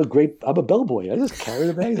kidding me? I'm a bellboy. I just carry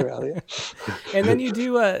the bags around here. And then you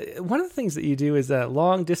do one of the things that you do is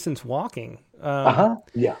long distance walking.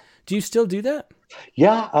 Yeah. Do you still do that?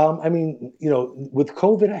 Yeah. With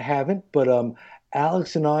COVID, I haven't, but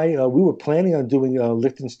Alex and I, we were planning on doing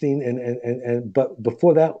Liechtenstein, but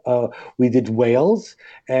before that, we did Wales,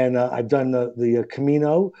 and I've done the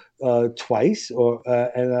Camino twice,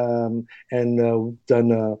 and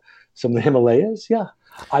done some of the Himalayas. Yeah,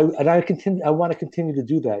 I want to continue to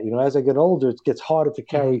do that. As I get older, it gets harder to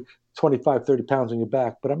carry 25, 30 pounds on your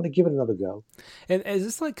back, but I'm going to give it another go. And is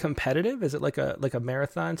this like competitive? Is it like a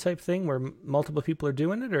marathon type thing where multiple people are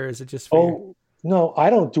doing it, or is it just for you? No, I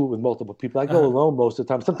don't do it with multiple people. I go alone most of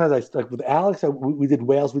the time. Sometimes with Alex. We did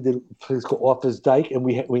Wales. We did a place called Offa's Dyke, and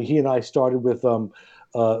he and I started with some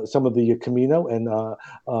of the Camino. And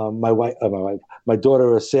my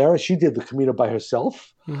daughter Sarah, she did the Camino by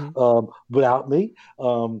herself without me.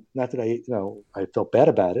 Not that I felt bad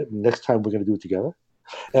about it. Next time we're going to do it together.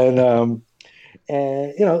 And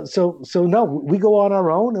so no, we go on our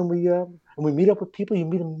own, and we meet up with people. You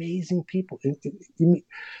meet amazing people. You meet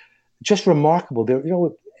just remarkable. There,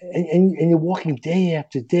 and you're walking day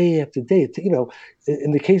after day after day.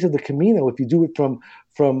 In the case of the Camino, if you do it from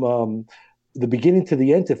the beginning to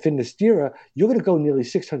the end to Finisterre, you're going to go nearly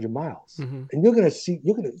 600 miles, and you're going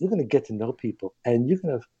to get to know people, and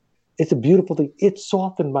it's a beautiful thing. It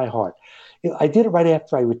softened my heart. I did it right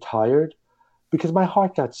after I retired, because my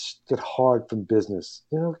heart got hard from business.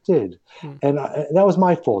 It did. Hmm. And that was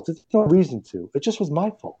my fault. There's no reason to. It just was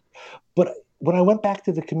my fault. But when I went back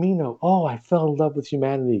to the Camino, I fell in love with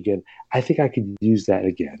humanity again. I think I could use that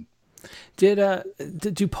again.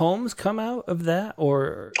 Do poems come out of that,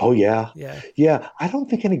 or? Oh yeah, Yeah. yeah. I don't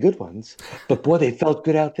think any good ones, but boy, they felt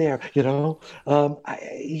good out there.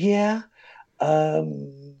 Yeah.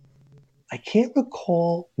 Um, I can't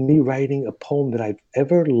recall me writing a poem that I've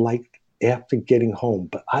ever liked after getting home,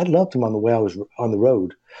 but I loved them on the way I was on the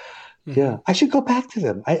road. Mm-hmm. Yeah, I should go back to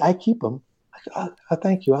them. I keep them.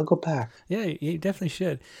 Thank you. I'll go back. Yeah, you definitely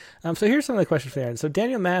should. So here's some of the questions for Aaron. So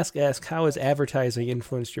Daniel Mask asked, how has advertising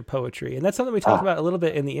influenced your poetry? And that's something we talked about a little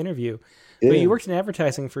bit in the interview. Yeah. But you worked in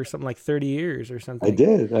advertising for something like 30 years or something. I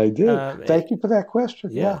did. Thank you for that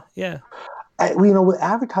question. Yeah. With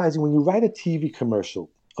advertising, when you write a TV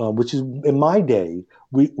commercial, which is in my day,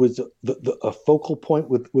 was a focal point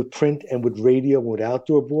with print and with radio and with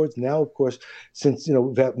outdoor boards. Now, of course, since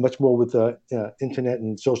we've had much more with internet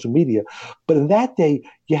and social media, but in that day,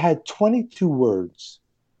 you had 22 words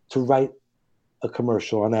to write a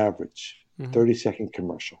commercial on average, 30-second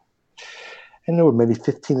commercial, and there were many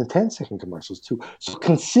 15 and 10-second commercials too. So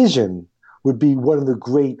concision would be one of the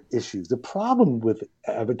great issues. The problem with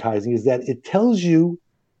advertising is that it tells you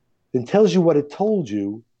what it told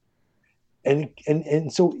you,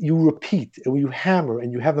 and so you repeat and you hammer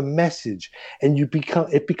and you have a message, and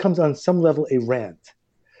it becomes on some level a rant,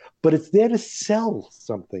 but it's there to sell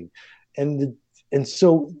something, and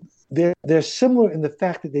so they're similar in the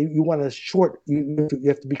fact that you want you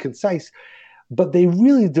have to be concise. But they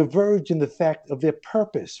really diverge in the fact of their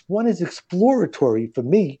purpose. One is exploratory for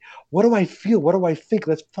me. What do I feel? What do I think?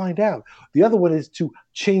 Let's find out. The other one is to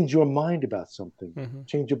change your mind about something,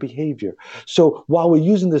 change your behavior. So while we're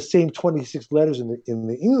using the same 26 letters in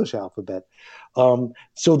the English alphabet,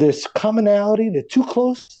 so there's commonality. They're too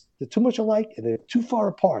close. They're too much alike, and they're too far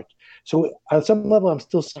apart. So on some level, I'm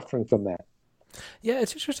still suffering from that. Yeah,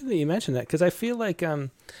 it's interesting that you mentioned that, because I feel like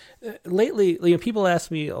lately, people ask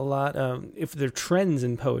me a lot if there are trends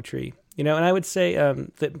in poetry, and I would say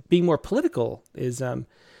that being more political is a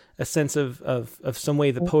sense of some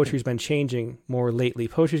way that poetry's been changing more lately.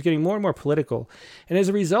 Poetry's getting more and more political, and as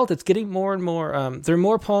a result, it's getting more and more. There are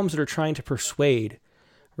more poems that are trying to persuade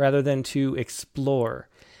rather than to explore,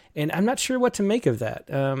 and I'm not sure what to make of that.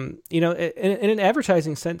 In an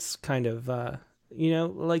advertising sense, kind of.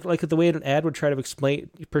 Like the way an ad would try to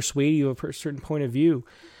persuade you of a certain point of view,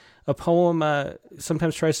 a poem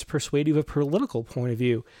sometimes tries to persuade you of a political point of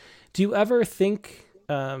view. Do you ever think,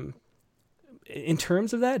 in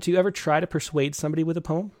terms of that, do you ever try to persuade somebody with a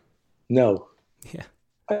poem? No. Yeah.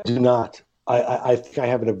 I do not. I think I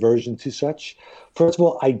have an aversion to such. First of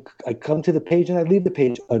all, I come to the page and I leave the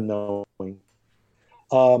page unknowing.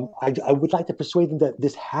 I would like to persuade them that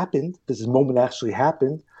this happened. This moment actually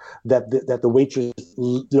happened. That the waitress,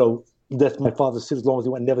 that's my father said, as long as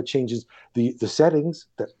he never changes the settings.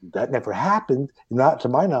 That never happened, not to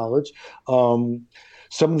my knowledge. Some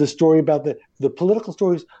of the story about the political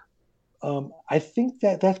stories, I think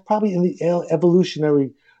that's probably in the evolutionary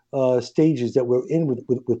stages that we're in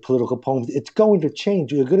with political poems. It's going to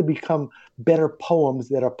change. You're going to become better poems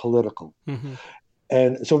that are political. Mm-hmm.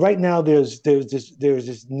 And so right now there's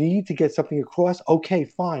this need to get something across. Okay,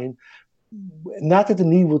 fine. Not that the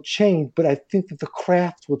need will change, but I think that the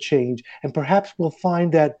craft will change. And perhaps we'll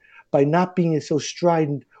find that by not being so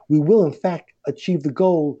strident, we will in fact achieve the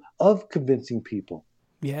goal of convincing people.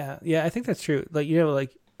 Yeah, I think that's true. You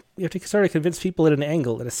have to sort of convince people at an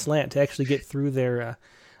angle, at a slant, to actually get through their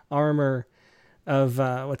armor of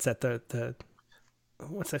what's that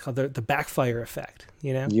called? The backfire effect,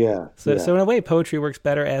 Yeah. So in a way, poetry works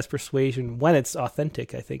better as persuasion when it's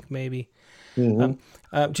authentic, I think, maybe.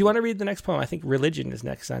 Mm-hmm. Do you want to read the next poem? I think Religion is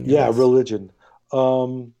next on your list. Religion.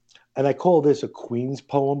 And I call this a Queen's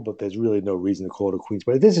poem, but there's really no reason to call it a Queen's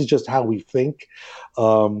poem. This is just how we think.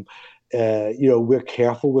 We're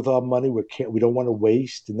careful with our money. We don't want to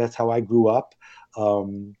waste, and that's how I grew up.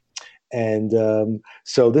 So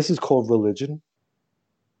this is called Religion.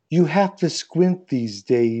 You have to squint these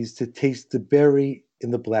days to taste the berry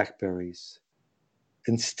in the blackberries.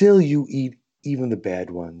 And still you eat even the bad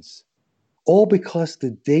ones. All because the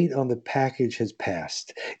date on the package has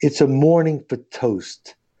passed. It's a morning for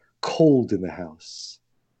toast, cold in the house.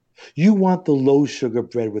 You want the low sugar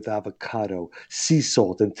bread with avocado, sea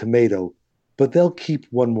salt, and tomato, but they'll keep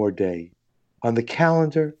one more day. On the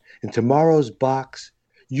calendar, in tomorrow's box,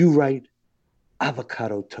 you write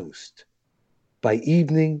avocado toast. By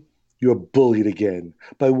evening, you're bullied again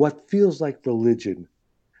by what feels like religion.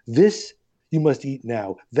 This you must eat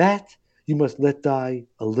now. That you must let die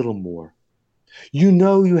a little more. You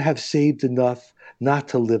know you have saved enough not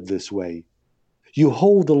to live this way. You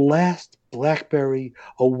hold the last blackberry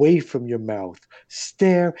away from your mouth,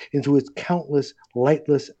 stare into its countless,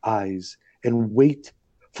 lightless eyes, and wait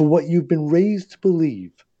for what you've been raised to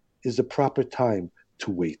believe is the proper time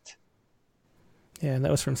to wait. Yeah, and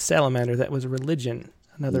that was from Salamander. That was Religion,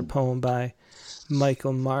 another poem by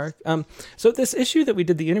Michael Mark. So this issue that we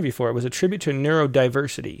did the interview for was a tribute to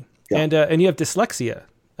neurodiversity, and you have dyslexia,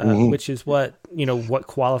 which is what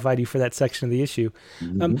qualified you for that section of the issue.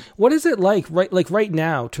 What is it like right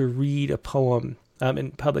now to read a poem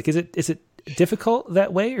in public? Is it difficult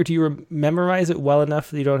that way, or do you memorize it well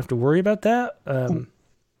enough that you don't have to worry about that?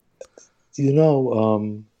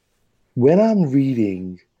 When I'm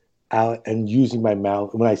reading out and using my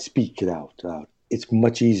mouth, when I speak it out, it's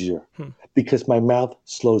much easier because my mouth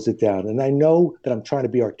slows it down. And I know that I'm trying to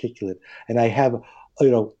be articulate, and I have, I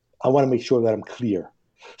want to make sure that I'm clear.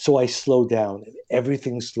 So I slow down, and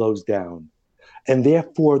everything slows down. And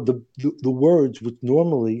therefore, the words, which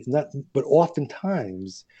normally, not, but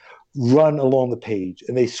oftentimes, run along the page,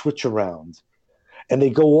 and they switch around, and they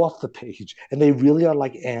go off the page, and they really are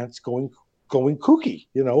like ants going kooky,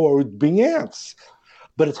 or being ants.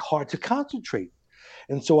 But it's hard to concentrate,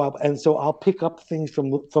 and so I'll pick up things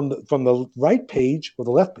from the right page or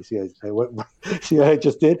the left page. See what I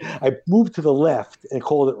just did? I moved to the left and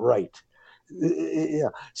called it right. Yeah.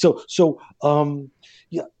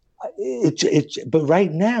 But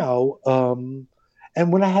right now,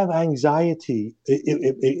 and when I have anxiety,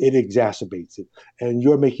 it exacerbates it. And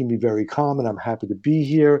you're making me very calm, and I'm happy to be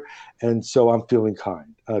here. And so I'm feeling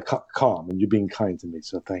calm, and you're being kind to me.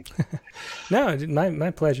 So thank you. No,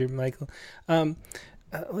 my pleasure, Michael.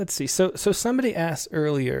 Let's see. So somebody asked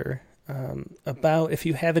earlier about if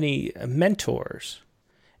you have any mentors,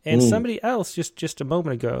 and somebody else just a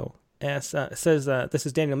moment ago says, this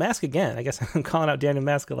is Daniel Mask again. I guess I'm calling out Daniel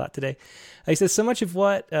Mask a lot today. He says, so much of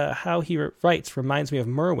how he writes reminds me of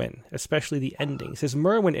Merwin, especially the ending. He says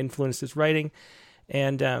Merwin influenced his writing,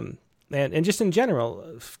 and just in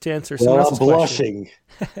general, to answer someone else's question.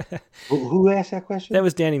 I'm blushing. Who asked that question? That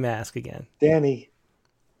was Danny Mask again. Danny.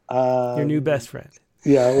 Your new best friend.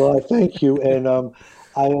 Yeah, well, thank you. And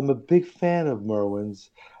I am a big fan of Merwin's.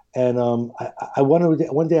 And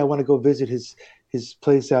one day I want to go visit his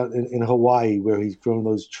place out in Hawaii where he's grown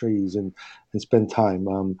those trees and spend time.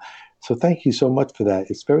 So thank you so much for that.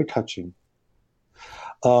 It's very touching.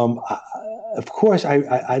 Of course,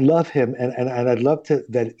 I love him, and I'd love to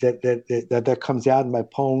that comes out in my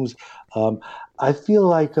poems. I feel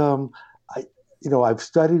like I've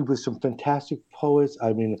studied with some fantastic poets.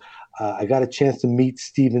 I mean, I got a chance to meet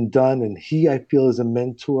Stephen Dunn, and I feel is a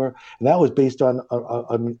mentor. And that was based on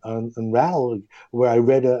Rattle, where I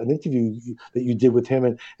read an interview that you did with him,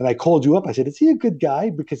 and I called you up. I said, "Is he a good guy?"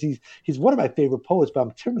 Because he's one of my favorite poets, but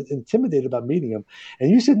I'm intimidated about meeting him. And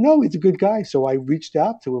you said, "No, he's a good guy." So I reached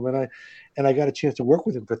out to him, and I got a chance to work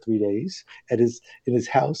with him for 3 days in his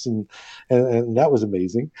house, and that was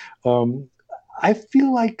amazing. I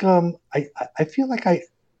feel like I feel like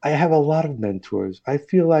I have a lot of mentors. I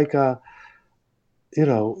feel like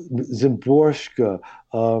Szymborska,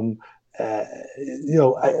 and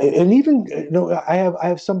even I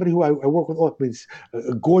have somebody who I work with,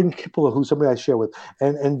 Gordon Kippola, who's somebody I share with,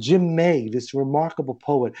 and Jim May, this remarkable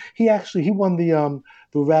poet. He won the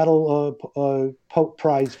Rattle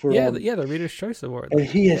Prize for the Reader's Choice Award, and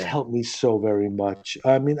he has helped me so very much.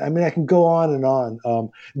 I mean, I can go on and on.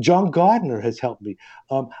 John Gardner has helped me.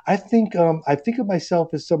 I think of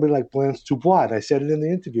myself as somebody like Blanche Dubois. And I said it in the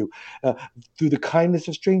interview, through the kindness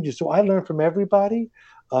of strangers. So I learn from everybody,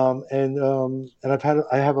 and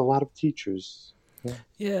I have a lot of teachers.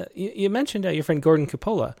 Yeah, you mentioned your friend Gordon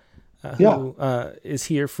Kippola. Who is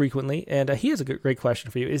here frequently, and he has a great question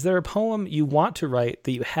for you. Is there a poem you want to write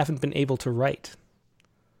that you haven't been able to write?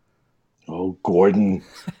 Oh, Gordon,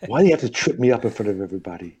 why do you have to trip me up in front of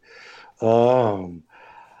everybody?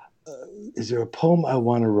 Is there a poem I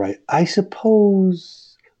want to write? I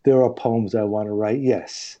suppose there are poems I want to write,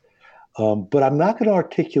 yes. But I'm not going to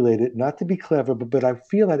articulate it, not to be clever, but I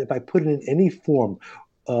feel that if I put it in any form,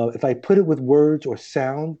 if I put it with words or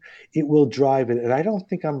sound, it will drive it. And I don't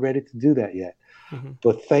think I'm ready to do that yet. Mm-hmm.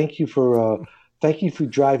 But thank you for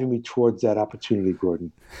driving me towards that opportunity,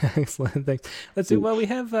 Gordon. Excellent. Thanks. Let's do, we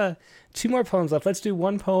have 2 more poems left. Let's do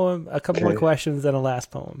one poem, a couple more questions, then a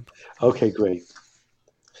last poem. Okay, great.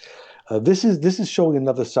 This is showing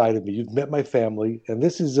another side of me. You've met my family, and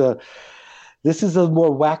this is a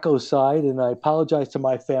more wacko side, and I apologize to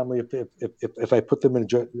my family if I put them in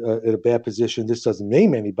a bad position. This doesn't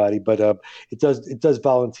name anybody, but it does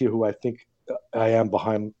volunteer who I think I am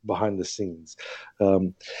behind the scenes.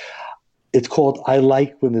 It's called I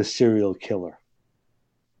Like When the Serial Killer.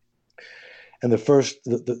 And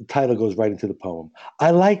the title goes right into the poem.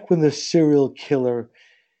 I like when the serial killer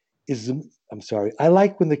I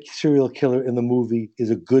like when the serial killer in the movie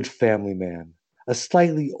is a good family man, a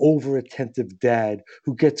slightly over-attentive dad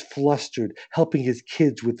who gets flustered helping his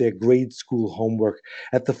kids with their grade school homework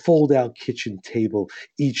at the fold-out kitchen table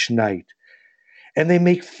each night. And they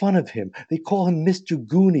make fun of him. They call him Mr.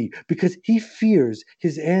 Goonie because he fears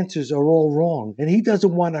his answers are all wrong and he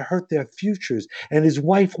doesn't want to hurt their futures and his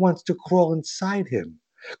wife wants to crawl inside him.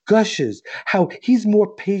 Gushes how he's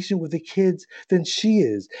more patient with the kids than she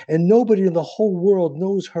is, and nobody in the whole world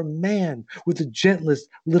knows her man with the gentlest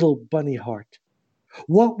little bunny heart.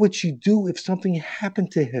 What would she do if something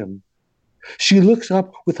happened to him? She looks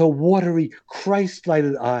up with her watery,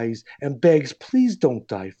 Christ-lighted eyes and begs, please don't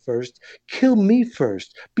die first. Kill me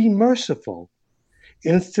first. Be merciful.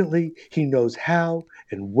 Instantly, he knows how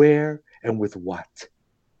and where and with what.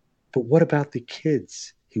 But what about the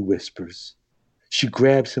kids? He whispers. She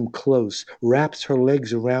grabs him close, wraps her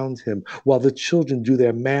legs around him while the children do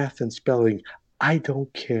their math and spelling. I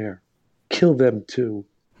don't care. Kill them too.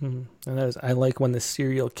 And that is I Like When the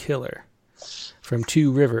Serial Killer from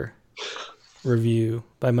Two River Review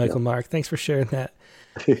by Michael Mark. Thanks for sharing that,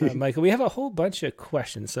 Michael. We have a whole bunch of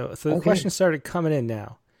questions. So the questions started coming in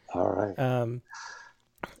now. All right.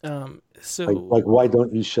 So like why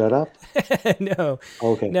don't you shut up? No.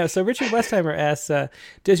 Okay. No. So Richard Westheimer asks,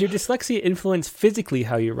 does your dyslexia influence physically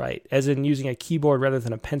how you write, as in using a keyboard rather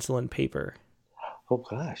than a pencil and paper? Oh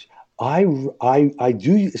gosh. I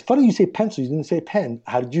do. It's funny you say pencil. You didn't say pen.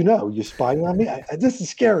 How did you know? You're spying on me? This is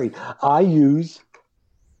scary. I use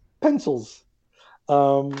pencils.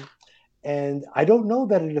 And I don't know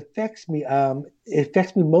that it affects me. It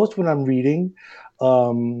affects me most when I'm reading.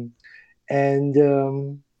 So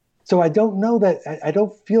I don't know that I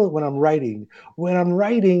don't feel it when I'm writing. When I'm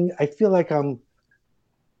writing, I feel like I'm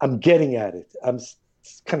getting at it. I'm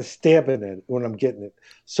kind of stabbing at it when I'm getting it.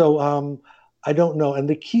 So I don't know. And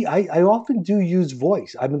the key, I often do use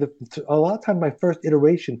voice. I mean, a lot of time my first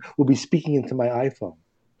iteration will be speaking into my iPhone,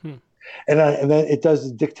 and then it does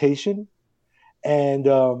the dictation, and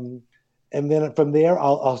then from there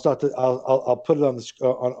I'll start to I'll put it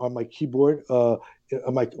on my keyboard on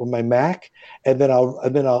my Mac, and then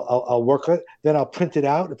I'll work on it. Then I'll print it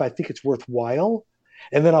out if I think it's worthwhile,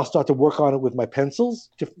 and then I'll start to work on it with my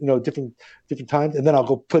pencils, different times, and then I'll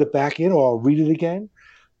go put it back in or I'll read it again.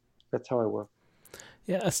 That's how I work.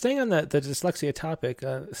 Yeah, staying on the dyslexia topic,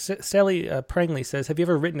 Sally Prangley says, have you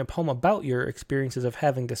ever written a poem about your experiences of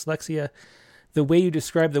having dyslexia? The way you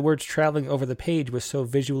described the words traveling over the page was so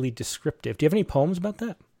visually descriptive. Do you have any poems about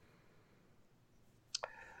that?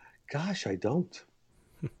 Gosh, I don't.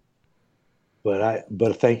 But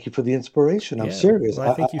thank you for the inspiration. I'm serious.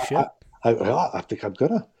 Well, I think you should. I think I'm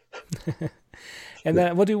gonna. And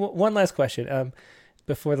then we'll do one last question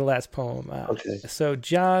before the last poem. Okay. So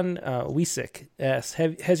John Wiesick asks,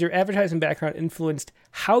 has your advertising background influenced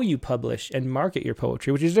how you publish and market your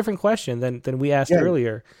poetry? Which is a different question than we asked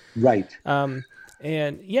earlier. Right. So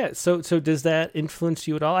does that influence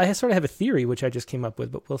you at all? I sort of have a theory, which I just came up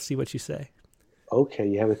with, but we'll see what you say. Okay,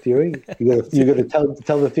 you have a theory? You're gonna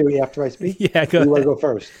tell the theory after I speak? Yeah, go ahead. You want to go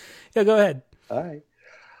first? Yeah, go ahead. All right.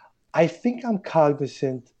 I think I'm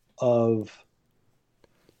cognizant of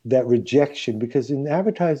that rejection because in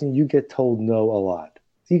advertising you get told no a lot.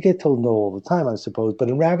 You get told no all the time, I suppose. But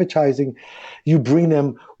in advertising, you bring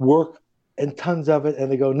them work and tons of it,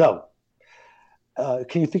 and they go, no.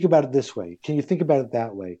 Can you think about it this way? Can you think about it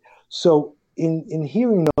that way? So in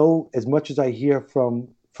hearing no, as much as I hear from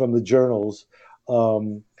the journals,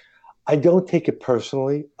 I don't take it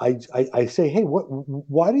personally. I say, hey,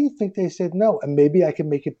 why do you think they said no? And maybe I can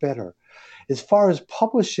make it better. As far as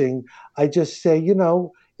publishing, I just say,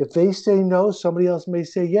 if they say no, somebody else may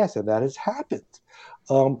say yes, and that has happened.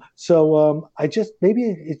 I just maybe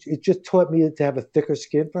it just taught me to have a thicker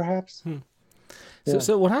skin, perhaps. Yeah.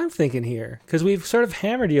 So what I'm thinking here, because we've sort of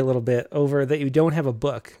hammered you a little bit over that you don't have a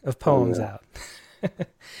book of poems out,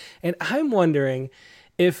 and I'm wondering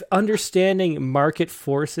if understanding market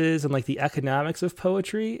forces and like the economics of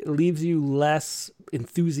poetry leaves you less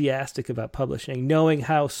enthusiastic about publishing, knowing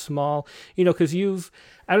how small, because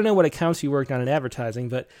I don't know what accounts you worked on in advertising,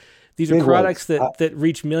 but these are products that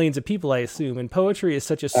reach millions of people, I assume, and poetry is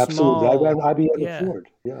such a small... Absolutely, IBM Ford,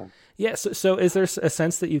 yeah. Yeah, so is there a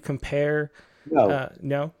sense that you compare... No.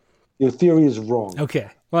 No? Your theory is wrong. Okay.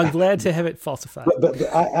 Well, I'm glad to have it falsified. But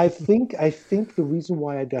I think the reason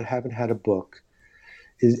why I haven't had a book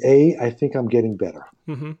is I think I'm getting better.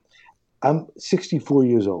 Mm-hmm. I'm 64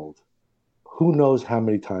 years old. Who knows how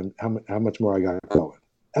much more I got going?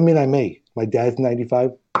 I mean, I may. My dad's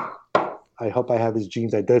 95. I hope I have his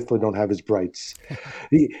genes. I definitely don't have his brights.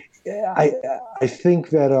 I think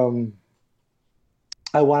that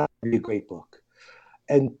I want it to be a great book.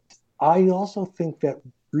 And I also think that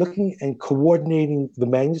looking and coordinating the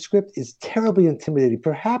manuscript is terribly intimidating.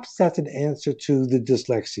 Perhaps that's an answer to the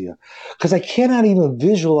dyslexia, because I cannot even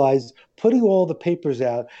visualize putting all the papers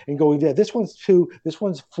out and going there. This one's 2, this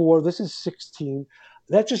one's 4, this is 16.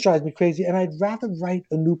 That just drives me crazy. And I'd rather write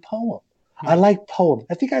a new poem. I like poems.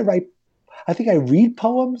 I think I read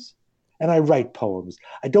poems and I write poems.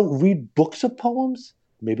 I don't read books of poems.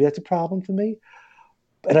 Maybe that's a problem for me.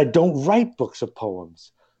 And I don't write books of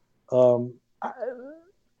poems.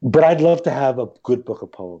 But I'd love to have a good book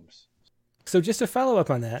of poems. So just to follow up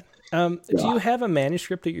on that, do you have a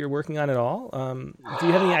manuscript that you're working on at all? Do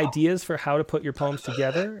you have any ideas for how to put your poems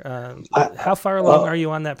together? How far along are you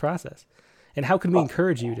on that process? And how can we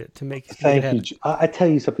encourage you to make it happen? Thank you. I tell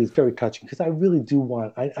you something that's very touching, because I really do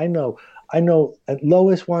want, I know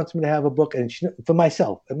Lois wants me to have a book, and for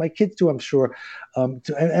myself, and my kids do, I'm sure.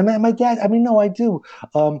 And my dad, no, I do.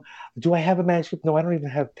 Do I have a manuscript? No, I don't even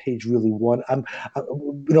have page really 1.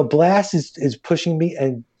 Blass is pushing me,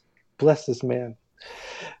 and bless this man,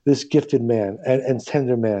 this gifted man and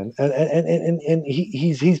tender man, and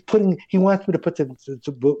he wants me to put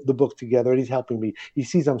the book together, and he's helping me. He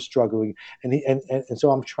sees I'm struggling, and so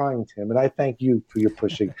I'm trying to him, and I thank you for your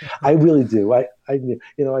pushing. I really do. I do.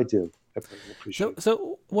 I appreciate it.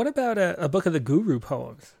 So what about a book of the guru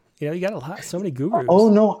poems? You got so many gurus. Oh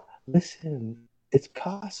no, listen, it's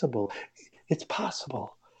possible. It's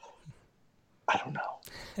possible. I don't know.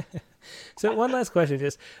 So one last question,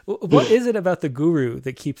 just what is it about the guru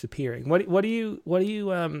that keeps appearing? What is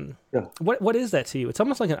that to you? It's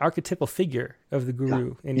almost like an archetypal figure of the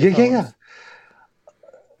guru in your poems.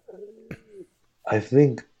 I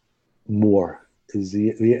think more is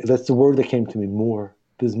that's the word that came to me. More.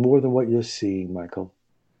 There's more than what you're seeing, Michael.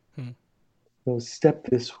 Step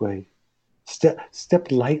this way.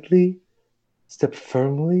 Step lightly. Step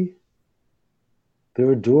firmly. There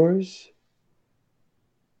are doors.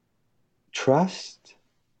 Trust.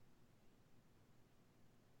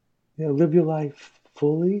 Live your life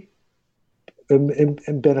fully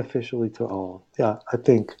and beneficially to all. Yeah, I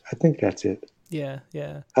think that's it. Yeah.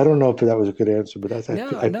 I don't know if that was a good answer, but I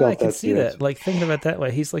can see that. Like, thinking about it that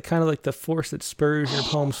way, he's like kind of like the force that spurs your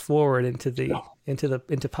poems forward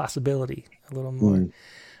into possibility a little more.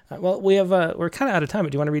 Well, we're kind of out of time,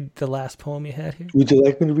 but do you want to read the last poem you had here? Would you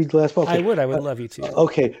like me to read the last poem? Okay. I would love you to.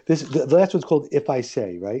 Okay, the last one's called If I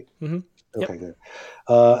Say, right? Mm-hmm. Okay, good.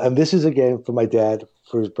 And this is again for my dad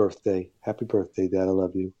for his birthday. Happy birthday, Dad. I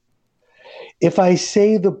love you. If I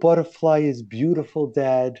say the butterfly is beautiful,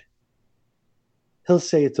 Dad, he'll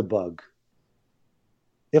say it's a bug.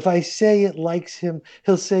 If I say it likes him,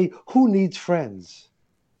 he'll say, who needs friends?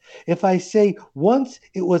 If I say once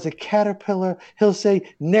it was a caterpillar, he'll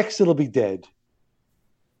say next it'll be dead.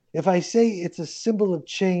 If I say it's a symbol of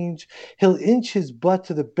change, he'll inch his butt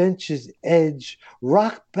to the bench's edge,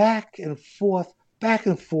 rock back and forth,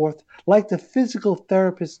 like the physical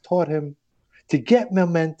therapist taught him, to get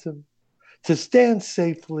momentum, to stand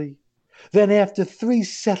safely. Then after 3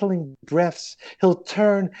 settling breaths, he'll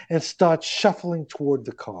turn and start shuffling toward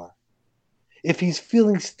the car. If he's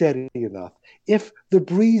feeling steady enough, if the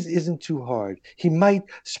breeze isn't too hard, he might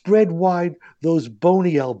spread wide those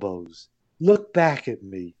bony elbows, look back at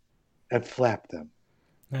me, and flap them.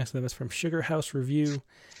 Nice. That was from Sugar House Review.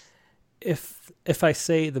 If I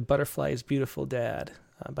Say the Butterfly is Beautiful, Dad,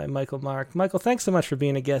 by Michael Mark. Michael, thanks so much for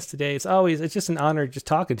being a guest today. It's just an honor just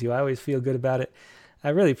talking to you. I always feel good about it. I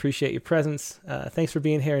really appreciate your presence. Thanks for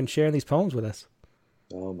being here and sharing these poems with us.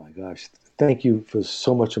 Oh my gosh. Thank you for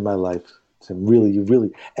so much of my life. And really,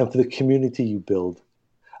 and for the community you build.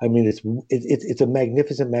 I mean, it's a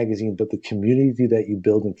magnificent magazine, but the community that you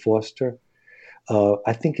build and foster,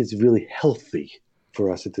 I think is really healthy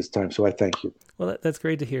for us at this time. So I thank you. Well, that's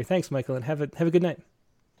great to hear. Thanks, Michael, and have a good night.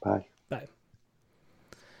 Bye. Bye.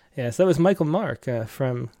 Yeah, so that was Michael Mark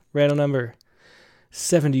from Rattle number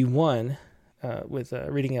 71 with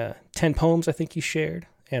reading 10 poems I think he shared,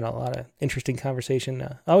 and a lot of interesting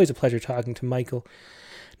conversation. Always a pleasure talking to Michael.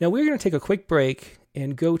 Now, we're going to take a quick break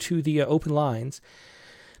and go to the open lines.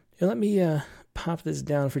 Now, let me pop this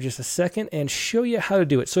down for just a second and show you how to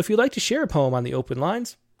do it. So if you'd like to share a poem on the open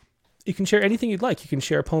lines, you can share anything you'd like. You can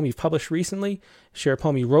share a poem you've published recently, share a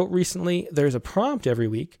poem you wrote recently. There's a prompt every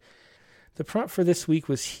week. The prompt for this week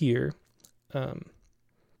was here.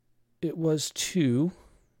 It was to...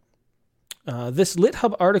 this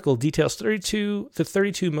LitHub article details the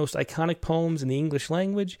 32 most iconic poems in the English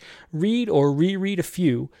language. Read or reread a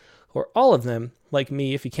few, or all of them, like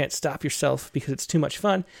me, if you can't stop yourself because it's too much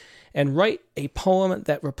fun, and write a poem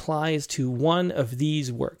that replies to one of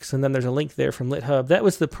these works. And then there's a link there from LitHub. That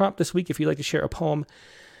was the prompt this week, if you'd like to share a poem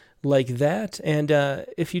like that. And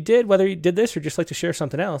if you did, whether you did this or just like to share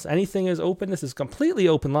something else, anything is open. This is completely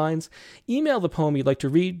open lines. Email the poem you'd like to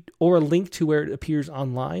read or a link to where it appears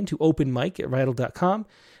online to openmic@rattle.com.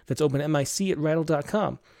 That's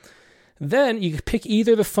openmic@rattle.com. Then you can pick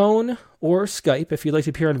either the phone or Skype. If you'd like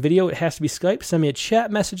to appear on video, it has to be Skype. Send me a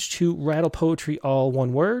chat message to Rattle Poetry, all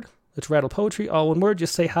one word. That's Rattle Poetry, all one word.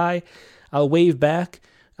 Just say hi. I'll wave back.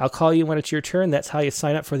 I'll call you when it's your turn. That's how you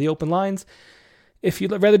sign up for the open lines. If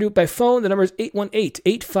you'd rather do it by phone, the number is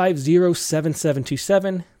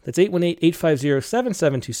 818-850-7727. That's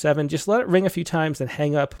 818-850-7727. Just let it ring a few times and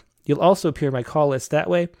hang up. You'll also appear on my call list that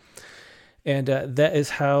way. And that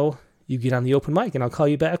is how you get on the open mic. And I'll call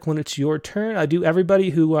you back when it's your turn. I do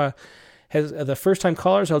everybody who has the first-time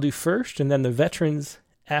callers, I'll do first, and then the veterans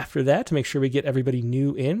after that to make sure we get everybody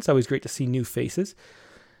new in. It's always great to see new faces.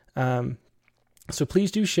 So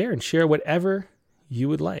please do share and share whatever you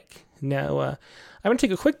would like. Now, I'm going to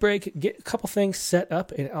take a quick break, get a couple things set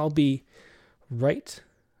up, and I'll be right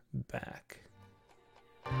back.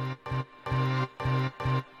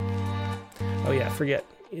 Oh yeah, forget.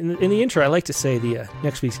 In the intro, I like to say the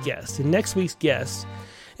next week's guest. And next week's guest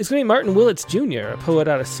is going to be Martin Willits Jr., a poet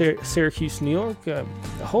out of Syracuse, New York. A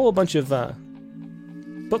whole bunch of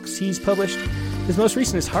books he's published. His most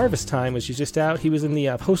recent is Harvest Time, which is just out. He was in the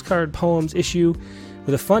Postcard Poems issue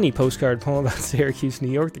with a funny postcard poem about Syracuse, New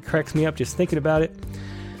York that cracks me up just thinking about it.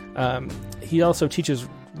 He also teaches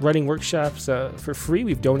writing workshops for free.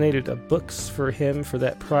 We've donated books for him for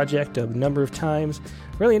that project a number of times.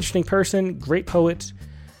 Really interesting person, great poet.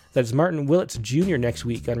 That's Martin Willits Jr. next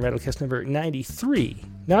week on Rattlecast number 93.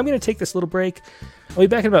 Now I'm going to take this little break. I'll be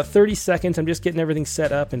back in about 30 seconds. I'm just getting everything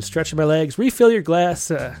set up and stretching my legs. Refill your glass,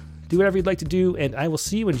 do whatever you'd like to do, and I will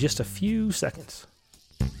see you in just a few seconds.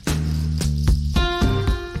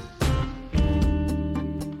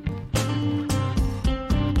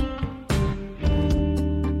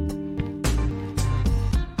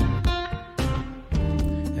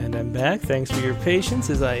 Back. Thanks for your patience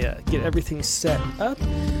as I get everything set up.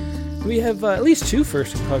 We have at least two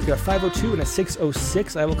first calls. We've got a 502 and a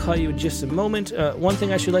 606. I will call you in just a moment. One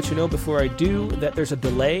thing I should let you know before I do, that there's a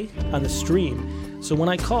delay on the stream. So when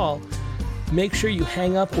I call, make sure you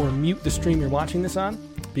hang up or mute the stream you're watching this on,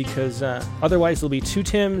 because otherwise there'll be two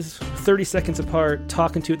Tims 30 seconds apart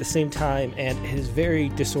talking to you at the same time, and it is very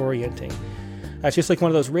disorienting. It's just like one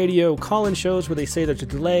of those radio call-in shows where they say there's a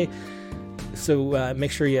delay. So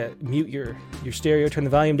make sure you mute your stereo, turn the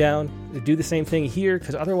volume down, do the same thing here,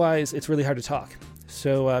 because otherwise it's really hard to talk.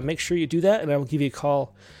 So make sure you do that, and I will give you a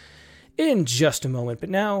call in just a moment. But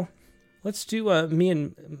now, let's do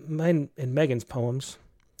mine and Megan's poems.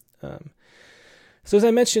 So as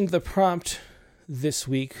I mentioned, the prompt this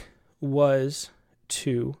week was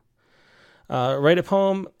to write a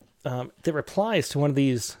poem that replies to one of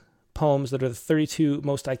these poems that are the 32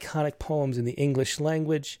 most iconic poems in the English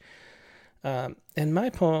language. And my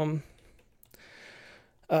poem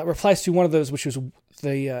replies to one of those, which was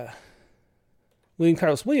the William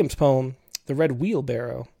Carlos Williams poem, The Red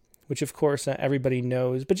Wheelbarrow, which of course everybody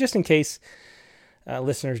knows. But just in case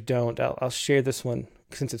listeners don't, I'll share this one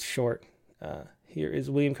since it's short. Here is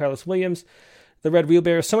William Carlos Williams, The Red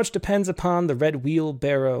Wheelbarrow. So much depends upon the red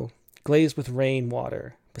wheelbarrow, glazed with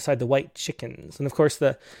rainwater, beside the white chickens. And of course,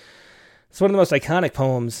 it's one of the most iconic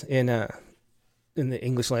poems in the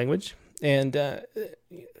English language. And I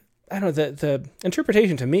don't know, the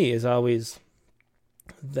interpretation to me is always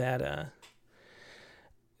that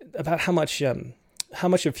about how much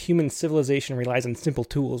of human civilization relies on simple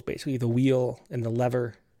tools, basically the wheel and the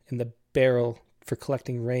lever and the barrel for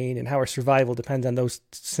collecting rain, and how our survival depends on those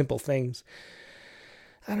simple things.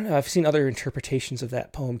 I don't know, I've seen other interpretations of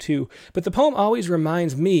that poem too, but the poem always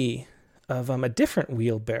reminds me of a different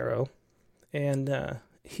wheelbarrow, and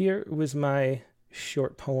here was my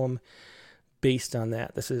short poem based on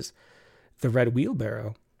that. This is The Red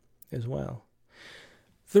Wheelbarrow as well.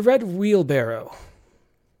 The red wheelbarrow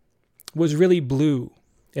was really blue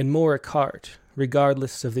and more a cart,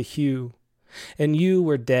 regardless of the hue, and you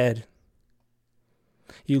were dead.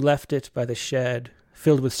 You left it by the shed,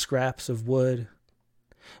 filled with scraps of wood.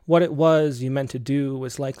 What it was you meant to do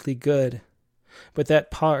was likely good, but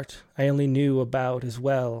that part I only knew about as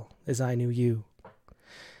well as I knew you.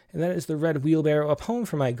 And that is The Red Wheelbarrow, a poem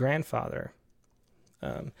from my grandfather.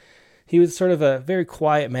 He was sort of a very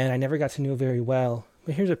quiet man I never got to know very well.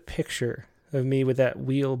 But here's a picture of me with that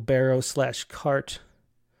wheelbarrow/cart.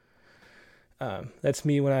 That's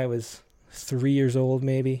me when I was 3 years old,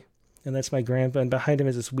 maybe. And that's my grandpa. And behind him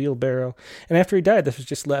is this wheelbarrow. And after he died, this was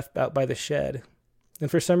just left out by the shed. And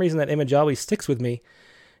for some reason, that image always sticks with me.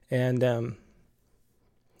 And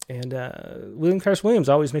William Carlos Williams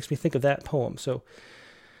always makes me think of that poem. So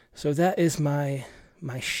that is my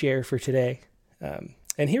share for today.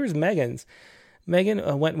 And here's Megan's.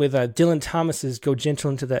 Megan went with Dylan Thomas's "Go Gentle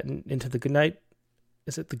into the Good Night."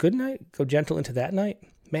 Is it the Good Night? Go Gentle into that night.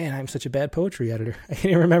 Man, I'm such a bad poetry editor. I can't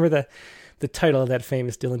even remember the title of that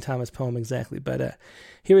famous Dylan Thomas poem exactly. But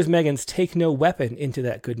here is Megan's "Take no weapon into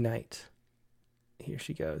that good night." Here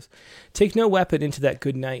she goes. Take no weapon into that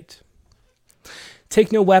good night.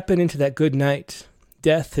 Take no weapon into that good night.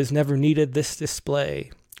 Death has never needed this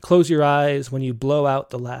display. Close your eyes when you blow out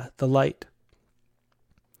the light.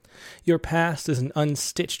 Your past is an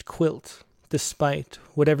unstitched quilt, despite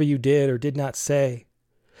whatever you did or did not say.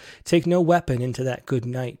 Take no weapon into that good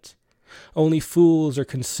night. Only fools are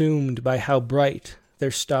consumed by how bright their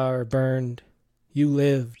star burned. You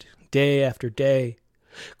lived, day after day.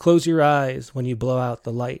 Close your eyes when you blow out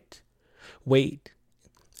the light. Wait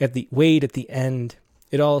at the end.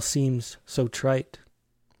 It all seems so trite.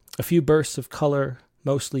 A few bursts of color,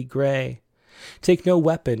 mostly gray. Take no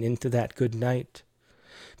weapon into that good night.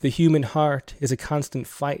 The human heart is a constant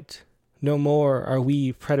fight. No more are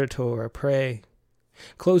we predator or prey.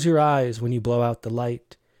 Close your eyes when you blow out the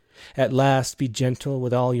light. At last be gentle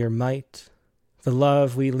with all your might. The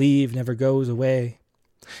love we leave never goes away.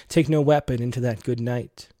 Take no weapon into that good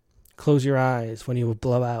night. Close your eyes when you will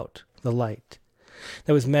blow out the light.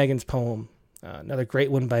 That was Megan's poem. Another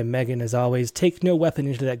great one by Megan, as always. Take no weapon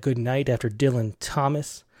into that good night, after Dylan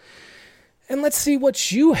Thomas. And let's see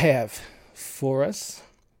what you have for us.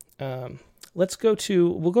 We'll go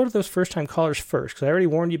to those first-time callers first, because I already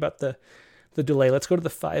warned you about the delay. Let's go to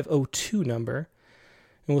the 502 number,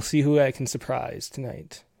 and we'll see who I can surprise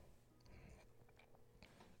tonight.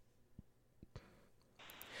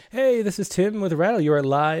 Hey, this is Tim with Rattle. You are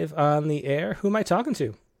live on the air. Who am I talking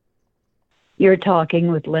to? You're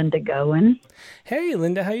talking with Linda Goen. Hey,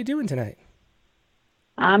 Linda, how you doing tonight?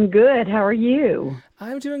 I'm good. How are you?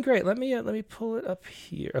 I'm doing great. Let me pull it up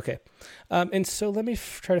here. Okay, and so let me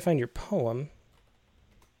try to find your poem.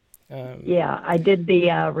 Yeah, I did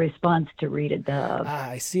the response to Rita Dove.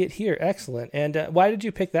 I see it here. Excellent. And why did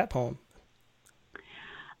you pick that poem?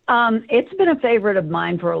 It's been a favorite of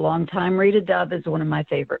mine for a long time. Rita Dove is one of my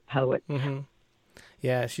favorite poets. Mm-hmm.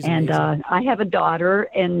 Yeah, she's amazing. And I have a daughter,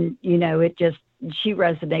 and she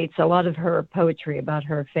resonates. A lot of her poetry about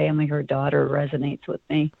her family, her daughter, resonates with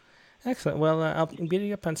me. Excellent. Well, I'm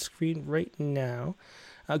getting up on screen right now.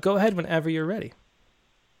 Go ahead whenever you're ready.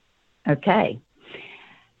 Okay.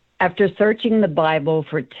 After searching the Bible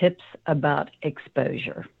for tips about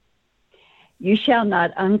exposure, you shall not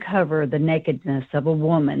uncover the nakedness of a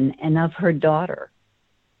woman and of her daughter.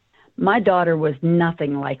 My daughter was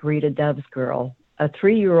nothing like Rita Dove's girl, a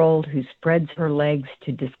 3-year-old who spreads her legs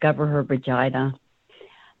to discover her vagina.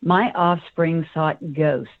 My offspring sought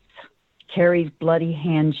ghosts, Carrie's bloody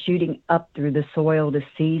hand shooting up through the soil to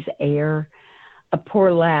seize air, a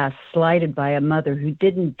poor lass slighted by a mother who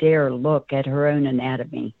didn't dare look at her own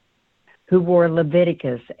anatomy, who wore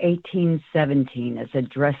Leviticus 18:17 as a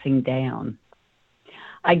dressing down.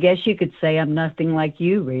 I guess you could say I'm nothing like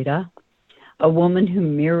you, Rita, a woman who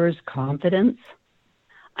mirrors confidence.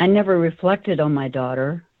 I never reflected on my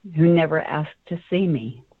daughter, who never asked to see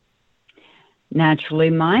me. Naturally,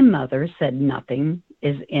 my mother said nothing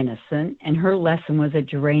is innocent, and her lesson was a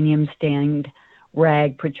geranium-stained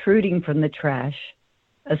rag protruding from the trash,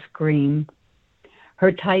 a scream.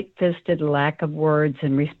 Her tight-fisted lack of words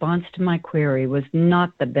in response to my query was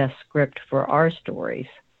not the best script for our stories.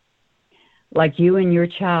 Like you and your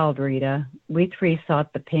child, Rita, we 3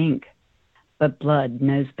 sought the pink, but blood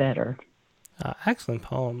knows better. Excellent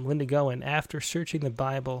poem. Linda Goen, after searching the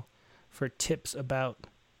Bible for tips about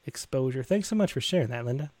exposure. Thanks so much for sharing that,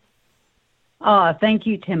 Linda. Thank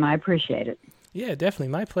you, Tim. I appreciate it. Yeah, definitely.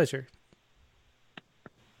 My pleasure.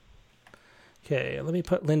 Okay, let me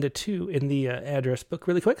put Linda 2 in the address book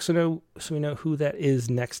really quick so we know who that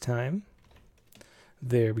is next time.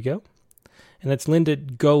 There we go. And that's Linda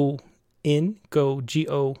Goin,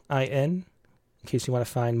 Goin, in case you want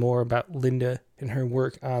to find more about Linda and her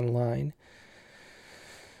work online.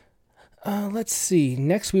 Let's see.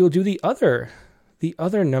 Next, we will do the other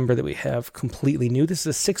number that we have completely new. This is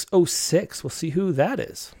a 606. We'll see who that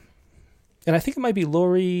is. And I think it might be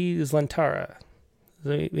Lori Zlantara.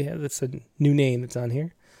 That's a new name that's on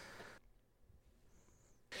here.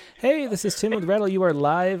 Hey, this is Tim with Rattle. You are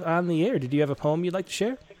live on the air. Did you have a poem you'd like to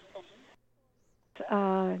share?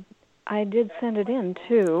 I did send it in,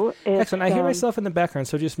 too. Excellent. I hear myself in the background,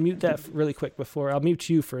 so just mute that really quick I'll mute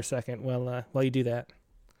you for a second while you do that.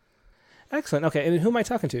 Excellent. Okay, and who am I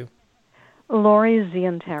talking to? Lori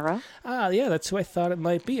Zientara. Ah, yeah, that's who I thought it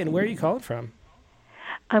might be. And where are you calling from?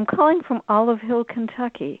 I'm calling from Olive Hill,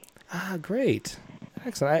 Kentucky. Ah, great.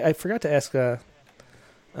 Excellent. I forgot to ask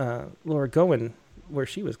Laura Gowen where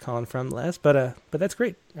she was calling from last, but that's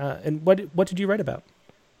great. And what did you write about?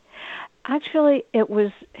 Actually, it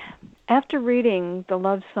was after reading the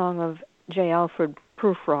love song of J. Alfred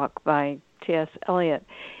Prufrock by T.S. Eliot.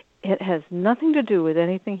 It has nothing to do with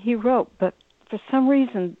anything he wrote, but for some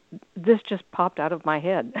reason, this just popped out of my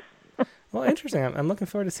head. Well, interesting. I'm looking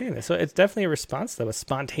forward to seeing this. So it's definitely a response, though, a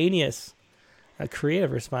spontaneous, a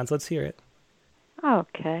creative response. Let's hear it.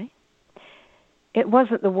 Okay. It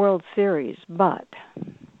wasn't the World Series, but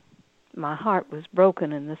my heart was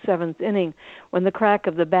broken in the 7th inning when the crack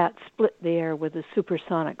of the bat split the air with a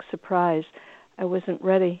supersonic surprise. I wasn't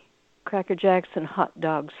ready. Cracker Jacks and hot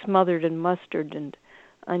dogs smothered in mustard and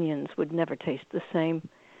onions would never taste the same.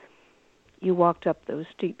 You walked up those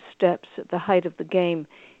steep steps at the height of the game.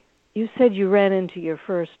 You said you ran into your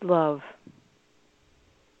first love.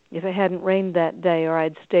 If it hadn't rained that day or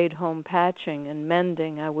I'd stayed home patching and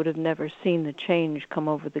mending, I would have never seen the change come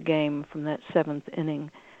over the game from that 7th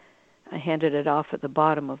inning. I handed it off at the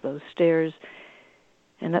bottom of those stairs,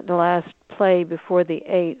 and at the last play before the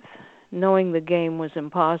 8th, knowing the game was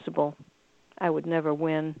impossible, I would never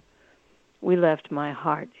win, we left my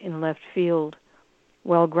heart in left field,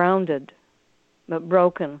 well grounded, but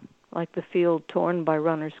broken, like the field torn by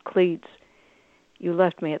runners' cleats. You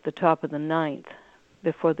left me at the top of the 9th,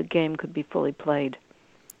 before the game could be fully played.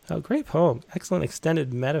 Oh, great poem. Excellent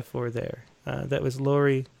extended metaphor there. That was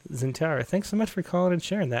Lori Zientara. Thanks so much for calling and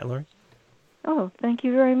sharing that, Lori. Oh, thank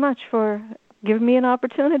you very much for giving me an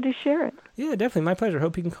opportunity to share it. Yeah, definitely. My pleasure.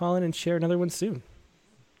 Hope you can call in and share another one soon.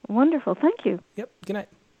 Wonderful. Thank you. Yep. Good night.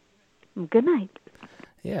 Good night.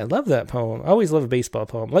 Yeah, I love that poem. I always love a baseball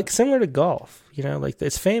poem. Like, similar to golf. You know, like,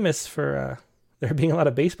 it's famous for there being a lot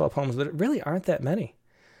of baseball poems, but it really aren't that many.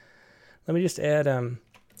 Let me just add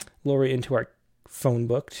Lori into our phone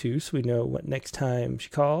book, too, so we know what next time she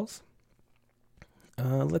calls.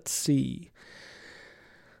 Let's see.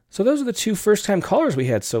 So those are the 2 first-time callers we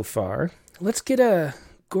had so far. Let's get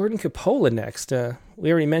Gordon Coppola next.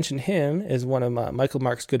 We already mentioned him as one of Michael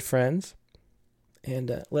Mark's good friends.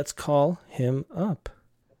 And let's call him up.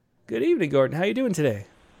 Good evening, Gordon. How you doing today?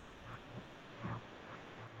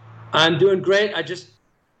 I'm doing great.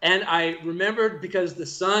 I remembered because the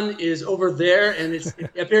sun is over there and it's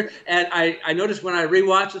up here. And I noticed when I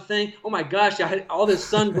rewatched the thing, oh my gosh, I had all this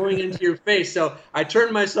sun going into your face. So I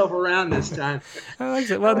turned myself around this time. I like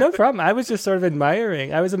it. Well, no problem. I was just sort of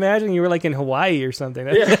admiring. I was imagining you were like in Hawaii or something.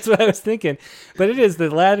 That's what I was thinking. But it is the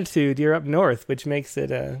latitude. You're up north, which makes it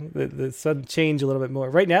the sun change a little bit more.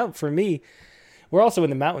 Right now, for me, we're also in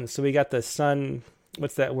the mountains. So we got the sun.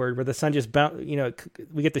 What's that word? Where the sun just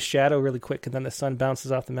we get the shadow really quick, and then the sun bounces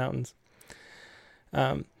off the mountains.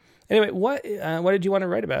 Anyway, what did you want to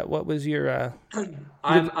write about? What was your?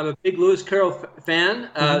 I'm a big Lewis Carroll fan,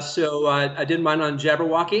 so I did mine on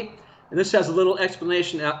Jabberwocky, and this has a little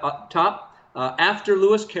explanation up top. After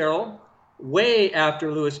Lewis Carroll, way after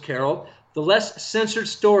Lewis Carroll, the less censored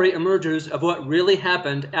story emerges of what really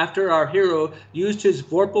happened after our hero used his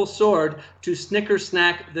Vorpal sword to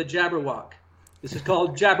snicker-snack the Jabberwock. This is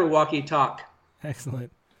called Jabberwocky talk.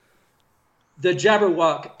 Excellent. The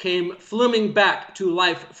Jabberwock came fluming back to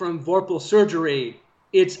life from Vorpal surgery.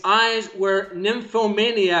 Its eyes were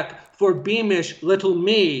nymphomaniac for beamish little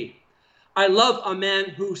me. I love a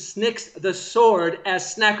man who snicks the sword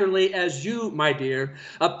as snackerly as you, my dear.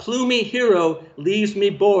 A plumy hero leaves me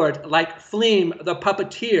bored like Fleam the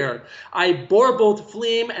puppeteer. I bore both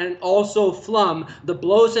Fleam and also Flum, the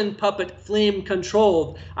Blosen puppet Fleam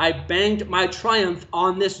controlled. I banged my triumph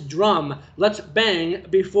on this drum. Let's bang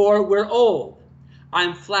before we're old.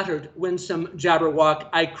 I'm flattered, winsome Jabberwock.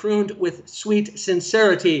 I crooned with sweet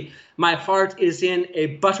sincerity. My heart is in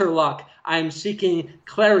a butterlock. I'm seeking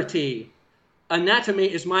clarity. Anatomy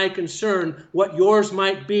is my concern, what yours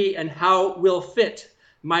might be and how will fit.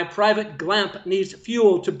 My private glamp needs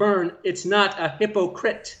fuel to burn, it's not a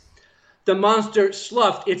hypocrite. The monster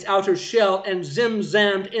sloughed its outer shell and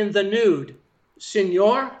zim-zammed in the nude.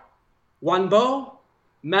 Signor? Wanbo?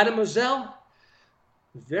 Mademoiselle?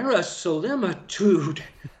 Verisimilitude.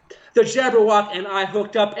 The Jabberwock and I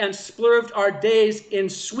hooked up and splurved our days in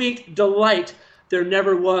sweet delight. There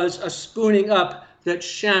never was a spooning up that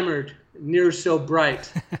shammered near so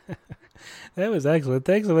bright. That was excellent.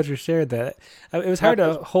 Thanks so much for sharing that. It was hard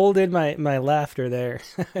to hold in my laughter there.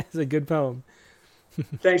 It's a good poem.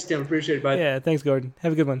 Thanks, Tim. Appreciate it, bud. Yeah, thanks, Gordon.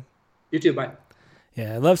 Have a good one. You too. Bye.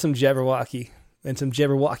 Yeah, I love some Jabberwocky and some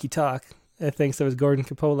Jabberwocky talk. Thanks, that was Gordon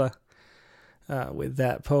Coppola with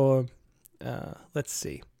that poem. Let's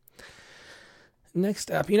see.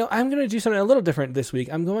 Next up, I'm going to do something a little different this week.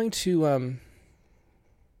 I'm going to...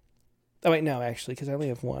 Oh, wait, no, actually, because I only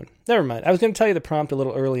have one. Never mind. I was going to tell you the prompt a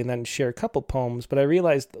little early and then share a couple poems, but I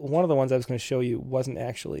realized one of the ones I was going to show you didn't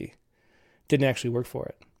actually work for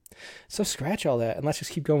it. So scratch all that, and let's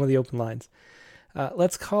just keep going with the open lines.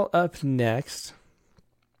 Let's call up next.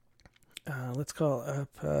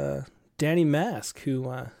 Danny Mask,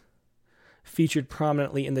 who featured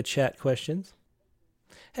prominently in the chat questions.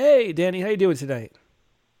 Hey, Danny, how you doing tonight?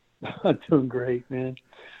 I'm doing great, man.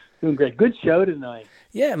 Doing great. Good show tonight.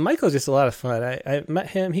 Yeah, Michael's just a lot of fun. I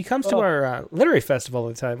met him. He comes to our literary festival all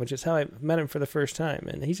the time, which is how I met him for the first time,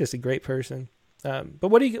 and he's just a great person. But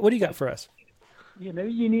what do you got for us? Yeah,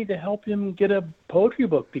 maybe you need to help him get a poetry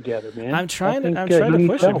book together, man. I'm trying to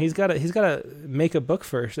push him. He's got to make a book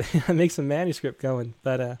first, make some manuscript going.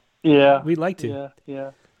 But we'd like to.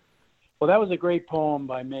 Yeah. Well, that was a great poem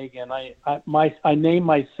by Megan. I named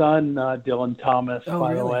my son Dylan Thomas.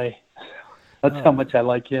 By the way, that's how much I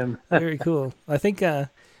like him. Very cool. I think I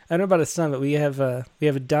don't know about his son, but we have a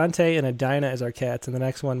Dante and a Dinah as our cats, and the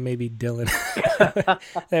next one may be Dylan.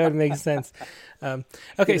 That would make sense.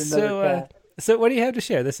 Okay, so what do you have to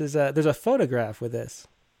share? This is there's a photograph with this.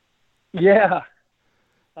 Yeah,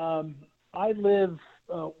 we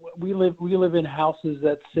live in houses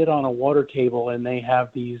that sit on a water table, and they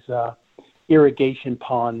have these irrigation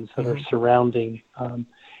ponds that are surrounding.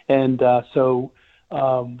 So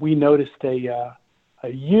we noticed a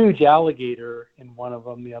huge alligator in one of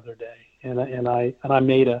them the other day, and I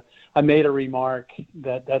made a remark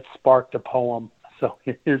that sparked a poem. So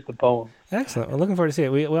here's the poem. Excellent. We're looking forward to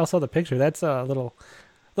seeing it. We all saw the picture. That's a little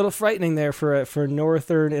frightening there for a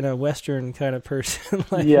northern and a western kind of person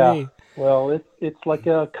like me. Well, it's like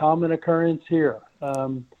a common occurrence here.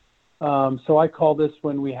 So I call this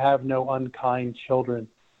when we have no unkind children.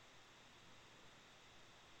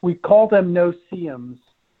 We call them no-see-ums,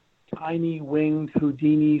 tiny winged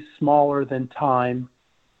Houdinis smaller than time.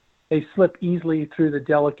 They slip easily through the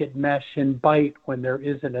delicate mesh and bite when there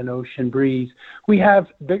isn't an ocean breeze. We have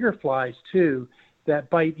bigger flies, too, that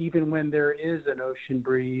bite even when there is an ocean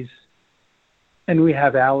breeze. And we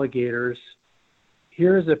have alligators.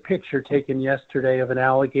 Here's a picture taken yesterday of an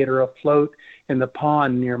alligator afloat in the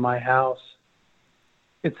pond near my house.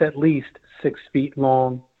 It's at least 6 feet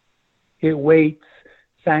long. It waits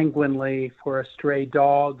sanguinely for a stray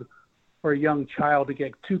dog or a young child to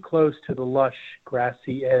get too close to the lush,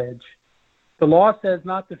 grassy edge. The law says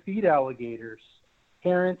not to feed alligators.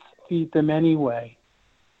 Parents feed them anyway.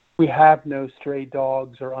 We have no stray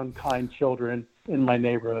dogs or unkind children in my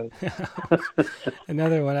neighborhood.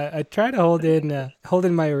 Another one. I try to hold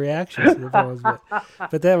in my reactions to the poems,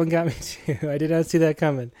 but that one got me too. I did not see that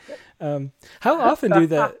coming. How often do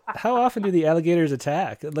the alligators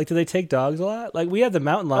attack? Like, do they take dogs a lot? Like, we have the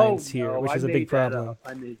mountain lions here, which is a big problem.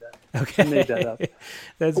 I made that. Okay, I made that up.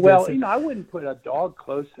 That's well, good. I wouldn't put a dog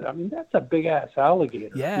close. I mean, that's a big ass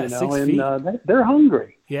alligator. Yeah, 6 feet. And they're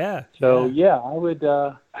hungry. Yeah. So I would.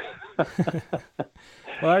 Well,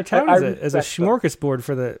 our town is a smorgasbord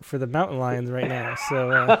for the mountain lions right now.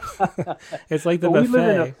 So it's like the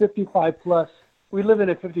buffet. We live in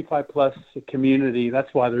a 55-plus community.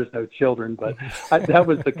 That's why there's no children. But that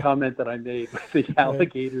was the comment that I made. The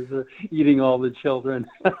alligators are eating all the children.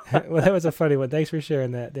 Well, that was a funny one. Thanks for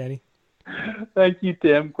sharing that, Danny. Thank you,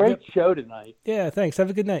 Tim. Great show tonight. Yeah, thanks. Have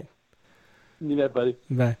a good night. You bet, buddy.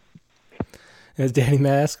 Bye. It was Danny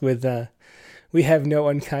Mask with We Have No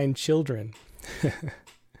Unkind Children.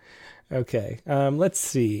 Okay, let's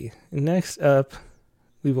see. Next up,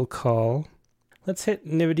 we will call... Let's hit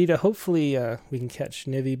Nivedita. Hopefully, we can catch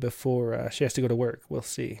Nivi before she has to go to work. We'll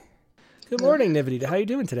see. Good morning, Nivedita. How are you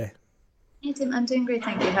doing today? Hey, Tim. I'm doing great,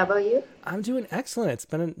 thank you. How about you? I'm doing excellent. It's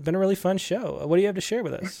been a really fun show. What do you have to share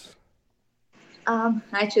with us?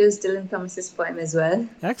 I chose Dylan Thomas's poem as well.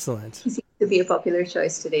 Excellent. He seems to be a popular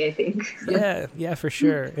choice today, I think. Yeah, for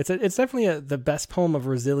sure. It's definitely the best poem of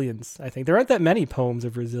resilience, I think. There aren't that many poems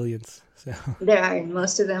of resilience. So. There are.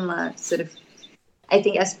 Most of them are sort of, I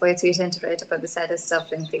think as poets we tend to write about the saddest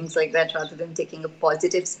stuff and things like that rather than taking a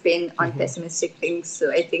positive spin on pessimistic things. So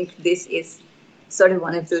I think this is sort of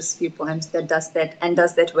one of those few poems that does that and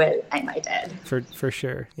does that well, I might add. For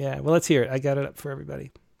sure. Yeah. Well, let's hear it. I got it up for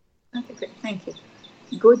everybody. Okay, great. Thank you.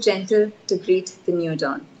 Go gentle to greet the new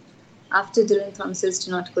dawn. After Dylan Thomas's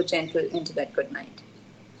Do Not Go Gentle into That Good Night.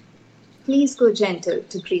 Please go gentle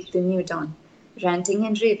to greet the new dawn. Ranting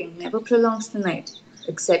and raving never prolongs the night.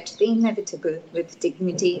 accept the inevitable with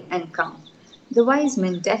dignity and calm. The wise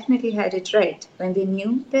men definitely had it right. When they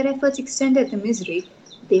knew their efforts extended the misery,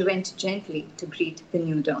 they went gently to greet the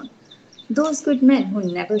new dawn. Those good men who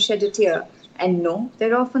never shed a tear and know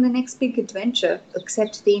they're off on the next big adventure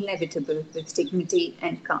accept the inevitable with dignity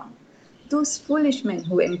and calm. Those foolish men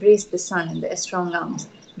who embraced the sun in their strong arms,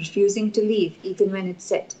 refusing to leave even when it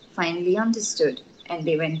set, finally understood, and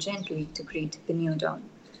they went gently to greet the new dawn.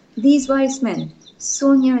 These wise men,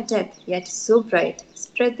 so near death yet so bright,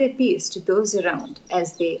 spread their peace to those around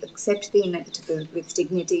as they accept the inevitable with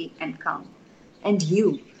dignity and calm. And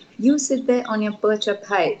you sit there on your perch up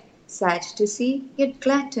high, sad to see, yet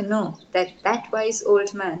glad to know that that wise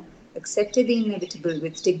old man accepted the inevitable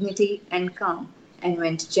with dignity and calm and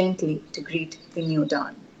went gently to greet the new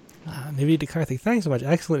dawn. Nivedita Karthik, thanks so much.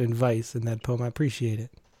 Excellent advice in that poem. I appreciate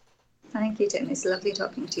it. Thank you, Tim. It's lovely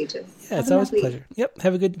talking to you too. Yeah, it's always a pleasure. Yep,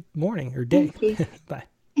 have a good morning or day. Thank you. Bye.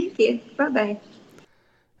 Thank you. Bye-bye.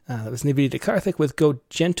 That was Nivedita Karthik with Go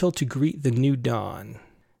Gentle to Greet the New Dawn.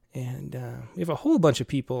 And we have a whole bunch of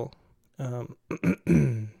people.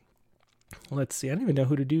 Let's see. I don't even know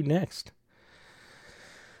who to do next.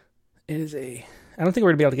 I don't think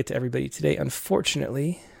we're going to be able to get to everybody today,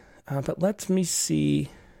 unfortunately. But let me see.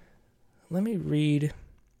 Let me read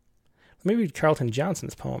Carlton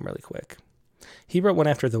Johnson's poem really quick. He wrote one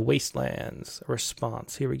after The Wastelands, a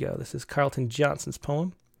response. Here we go. This is Carlton Johnson's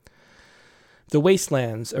poem. The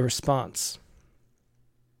Wastelands, a response.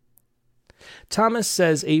 Thomas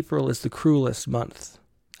says April is the cruelest month.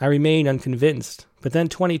 I remain unconvinced, but then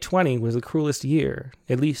 2020 was the cruelest year,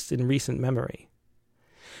 at least in recent memory.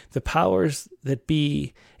 The powers that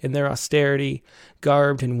be, in their austerity,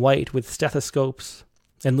 garbed in white with stethoscopes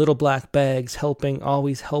and little black bags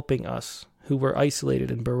always helping us, who were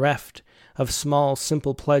isolated and bereft of small,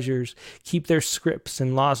 simple pleasures, keep their scripts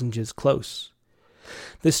and lozenges close.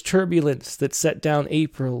 This turbulence that set down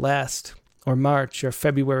April last, or March, or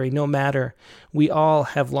February, no matter, we all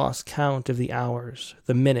have lost count of the hours,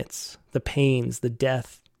 the minutes, the pains, the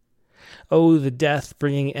death. Oh, the death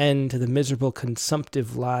bringing end to the miserable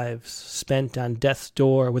consumptive lives spent on death's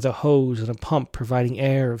door with a hose and a pump providing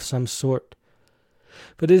air of some sort.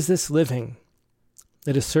 But is this living?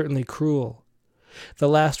 It is certainly cruel. The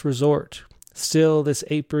last resort, still this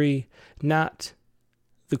April, not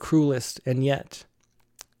the cruelest, and yet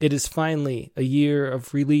it is finally a year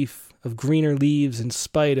of relief, of greener leaves in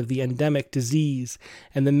spite of the endemic disease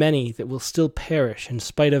and the many that will still perish in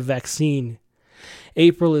spite of vaccine.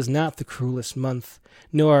 April is not the cruelest month,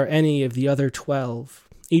 nor are any of the other 12.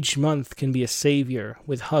 Each month can be a savior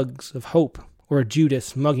with hugs of hope, or a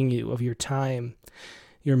Judas mugging you of your time,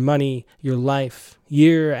 your money, your life.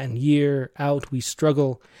 Year and year out we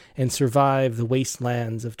struggle and survive the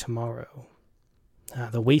wastelands of tomorrow.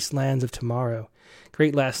 The wastelands of tomorrow.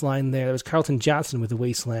 Great last line there. That was Carlton Johnson with The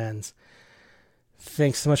Wastelands.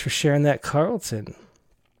 Thanks so much for sharing that, Carlton.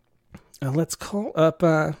 Let's call up,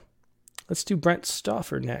 let's do Brent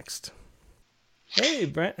Stauffer next. Hey,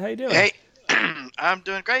 Brent, how you doing? Hey, I'm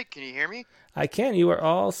doing great. Can you hear me? I can. You are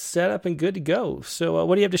all set up and good to go. So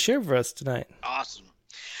what do you have to share for us tonight? Awesome.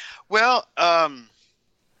 Well, I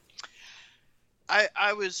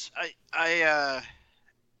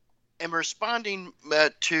am responding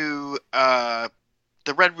to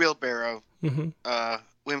the Red Wheelbarrow,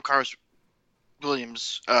 William Carlos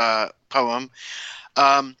Williams poem.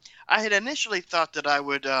 I had initially thought that I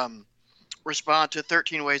would respond to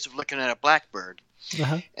 13 Ways of Looking at a Blackbird,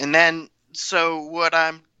 and then so what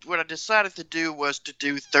I decided to do was to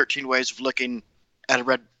do 13 Ways of Looking at a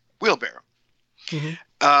Red Wheelbarrow.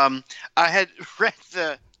 I had read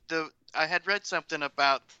I had read something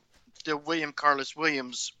about the William Carlos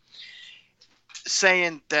Williams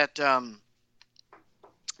saying that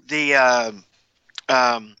the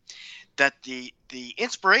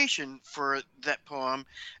inspiration for that poem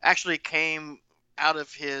actually came out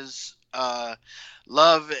of his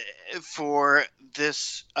love for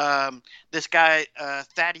this guy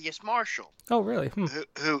Thaddeus Marshall. Oh, really?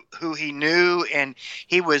 Who he knew, and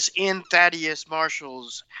he was in Thaddeus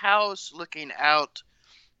Marshall's house, looking out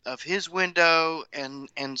of his window, and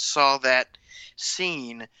saw that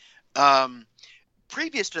scene.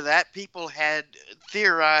 Previous to that, people had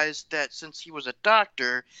theorized that since he was a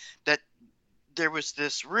doctor, that there was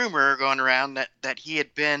this rumor going around that he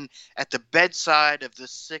had been at the bedside of the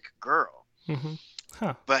sick girl.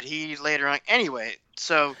 But he later on, anyway,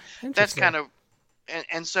 so that's kind of,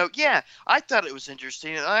 and so, yeah, I thought it was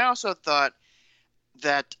interesting. And I also thought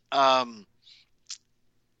that,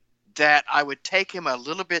 that I would take him a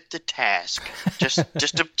little bit to task,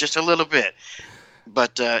 just a little bit.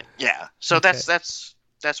 But, yeah, so that's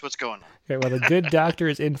That's what's going on. Okay, well, the good doctor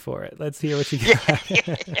is in for it. Let's hear what you got.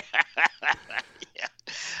 Yeah.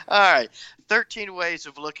 All right. 13 ways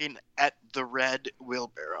of looking at the red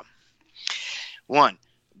wheelbarrow. 1.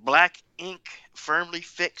 Black ink firmly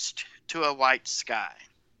fixed to a white sky.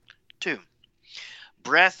 2.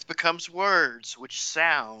 Breath becomes words which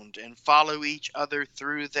sound and follow each other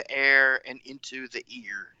through the air and into the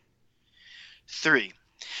ear. 3.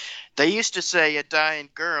 They used to say a dying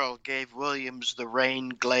girl gave Williams the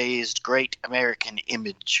rain-glazed great American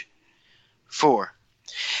image. 4.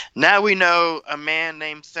 Now we know a man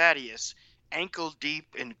named Thaddeus,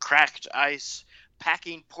 ankle-deep in cracked ice,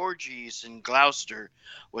 packing porgies in Gloucester,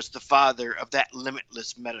 was the father of that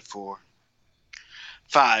limitless metaphor.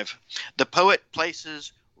 5. The poet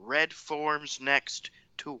places red forms next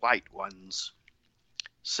to white ones.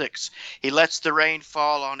 6. He lets the rain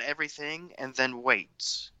fall on everything and then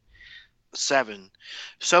waits. 7.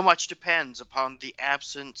 So much depends upon the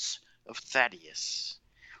absence of Thaddeus.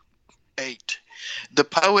 8. The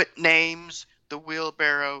poet names the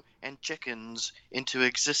wheelbarrow and chickens into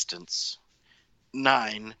existence.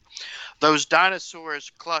 9. Those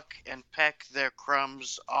dinosaurs cluck and peck their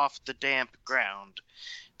crumbs off the damp ground.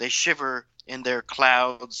 They shiver in their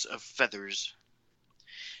clouds of feathers.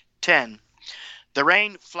 10. The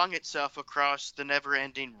rain flung itself across the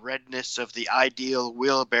never-ending redness of the ideal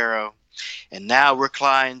wheelbarrow, and now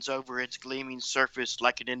reclines over its gleaming surface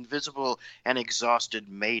like an invisible and exhausted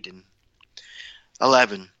maiden.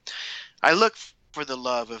 11. I look for the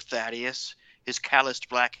love of Thaddeus, his calloused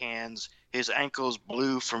black hands, his ankles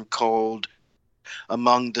blue from cold,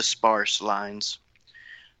 among the sparse lines.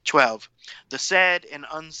 12. The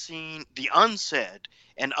unsaid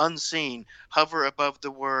and unseen hover above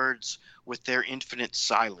the words with their infinite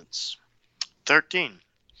silence. 13.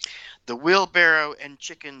 The wheelbarrow and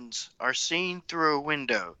chickens are seen through a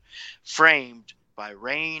window, framed by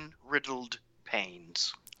rain-riddled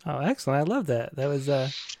panes. Oh, excellent. I love that. That was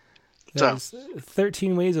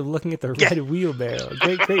 13 ways of looking at the red wheelbarrow.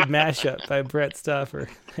 Great mashup by Brett Stauffer.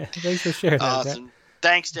 Thanks for sharing that. Awesome. Brett.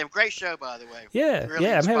 Thanks, Tim. Great show, by the way. Yeah, really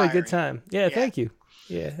I'm inspiring. having a good time. Yeah, thank you.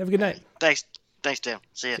 Yeah, have a good night. Thanks, Tim.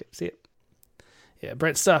 See ya. See ya. Yeah,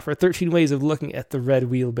 Brett Stauffer, 13 ways of looking at the red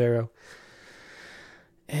wheelbarrow.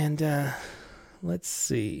 And let's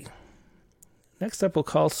see. Next up, we'll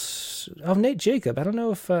call Nate Jacob. I don't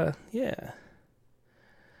know if a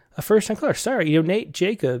first-time caller. Sorry, Nate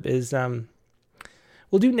Jacob is.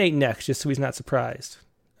 We'll do Nate next, just so he's not surprised.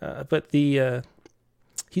 But he's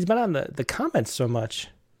been on the comments so much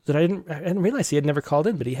that I didn't realize he had never called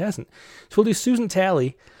in, but he hasn't. So we'll do Susan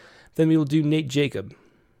Talley, then we will do Nate Jacob.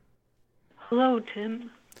 Hello,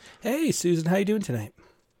 Tim. Hey, Susan, how you doing tonight?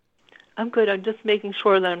 I'm good. I'm just making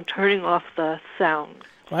sure that I'm turning off the sound.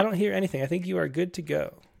 Well, I don't hear anything. I think you are good to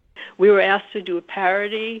go. We were asked to do a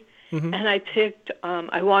parody, and I picked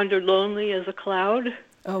I Wandered Lonely as a Cloud.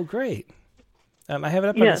 Oh, great. I have it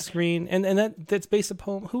up on the screen. And that's based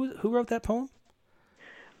upon who wrote that poem?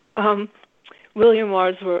 William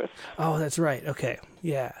Wordsworth. Oh, that's right. Okay.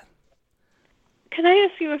 Yeah. Can I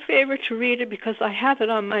ask you a favor to read it, because I have it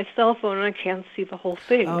on my cell phone and I can't see the whole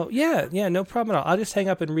thing? Oh, yeah, no problem at all. I'll just hang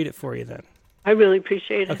up and read it for you then. I really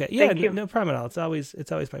appreciate it. Okay, yeah, Thank you. No problem at all. It's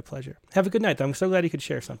always my pleasure. Have a good night, though. I'm so glad you could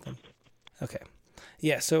share something. Okay.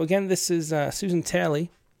 Yeah, so again, this is Susan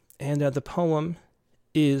Talley, and the poem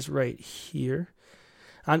is right here.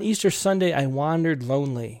 On Easter Sunday, I wandered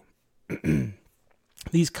lonely.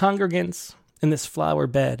 These congregants in this flower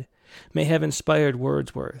bed may have inspired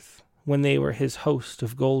Wordsworth when they were his host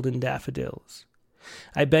of golden daffodils.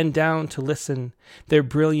 I bend down to listen, their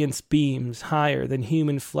brilliance beams higher than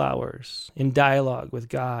human flowers in dialogue with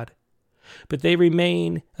God. But they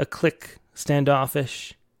remain a clique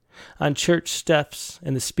standoffish. On church steps,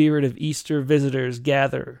 and the spirit of Easter visitors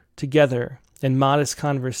gather together in modest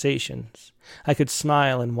conversations. I could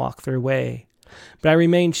smile and walk their way, but I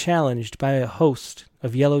remain challenged by a host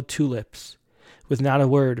of yellow tulips with not a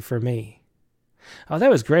word for me. Oh,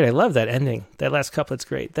 that was great. I love that ending. That last couplet's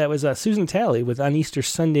great. That was Susan Talley with On Easter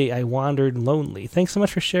Sunday, I Wandered Lonely. Thanks so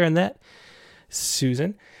much for sharing that,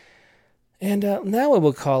 Susan. And now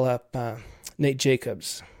we'll call up Nate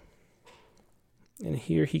Jacobs. And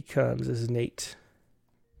here he comes. This is Nate.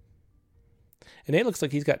 And Nate looks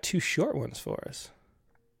like he's got two short ones for us.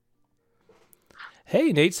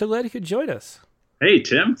 Hey, Nate, so glad you could join us. Hey,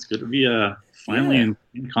 Tim. It's good to be finally in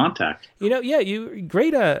contact. You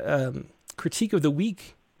great critique of the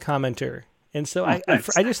week commenter. And so I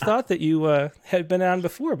just thought that you had been on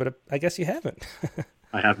before, but I guess you haven't.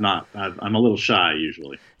 I have not. I'm a little shy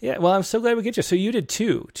usually. Yeah, well, I'm so glad we get you. So you did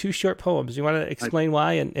two short poems. You want to explain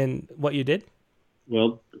why and what you did?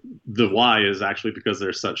 Well, the why is actually because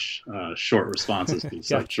they're such short responses to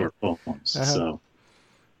such short poems. Uh-huh. So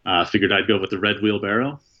I figured I'd go with the Red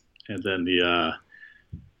Wheelbarrow. And then the,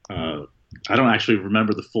 I don't actually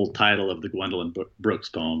remember the full title of the Gwendolyn Brooks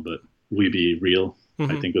poem, but We Be Real,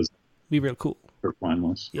 I think was. Be Real Cool. Her poem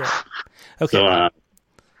was. Yeah. Okay. So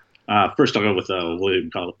first I'll go with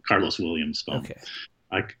Carlos Williams' poem. Okay.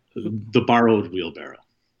 The Borrowed Wheelbarrow.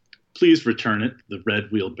 Please return it, the red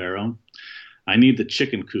wheelbarrow. I need the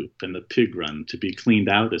chicken coop and the pig run to be cleaned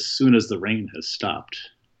out as soon as the rain has stopped.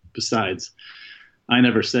 Besides, I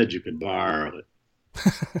never said you could borrow it.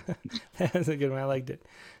 That's a good one. I liked it.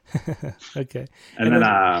 Okay. And then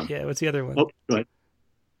what's the other one? Oh, go ahead.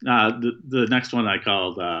 The next one I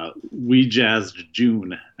called We Jazzed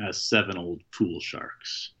June as Seven Old Pool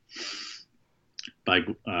Sharks by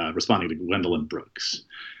responding to Gwendolyn Brooks.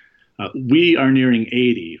 We are nearing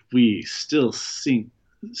 80. We still stink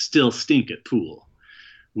at pool.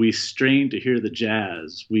 We strain to hear the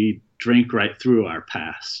jazz. We drink right through our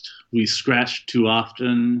past. We scratch too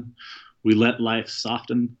often. We let life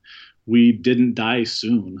soften. We didn't die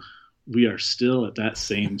soon. We are still at that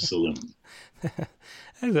same saloon.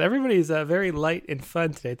 Everybody's very light and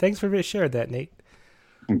fun today. Thanks for sharing that, Nate.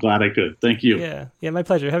 I'm glad I could. Thank you. Yeah, my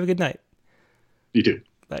pleasure. Have a good night. You too.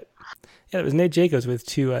 Bye. Yeah, it was Nate Jacobs with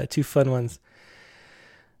two fun ones.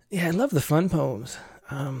 Yeah, I love the fun poems.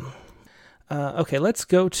 Okay, let's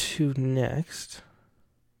go to next.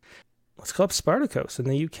 Let's call up Spartacus in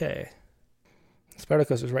the UK.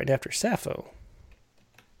 Spartacus was right after Sappho.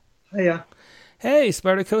 Hiya. Hey,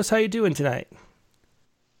 Spartacus, how you doing tonight?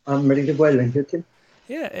 I'm really well, and you, Tim?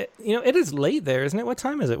 Yeah, it is late there, isn't it? What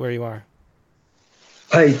time is it where you are?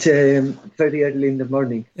 It's very early in the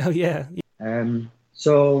morning. Oh, yeah.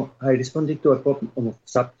 So I responded to a poem of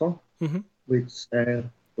Sappho, which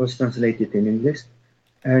was translated in English.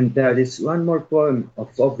 And there is one more poem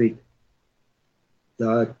of Ovid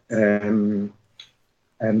that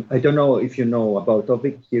I don't know if you know about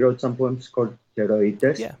Ovid. He wrote some poems called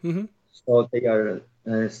Heroides. Yeah. So they are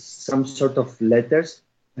some sort of letters,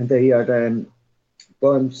 and they are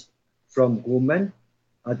poems from women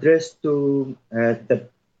addressed to the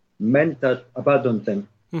men that abandoned them.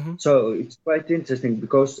 So it's quite interesting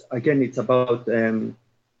because, again, it's about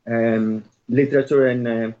literature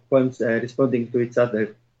and poems responding to each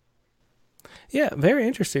other. Yeah, very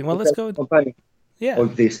interesting. Well, let's go. Yeah. All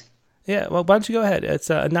this. Yeah, well, why don't you go ahead? It's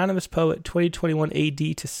Anonymous Poet 2021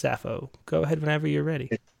 AD to Sappho. Go ahead whenever you're ready.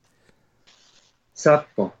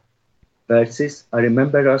 Sappho. Verses I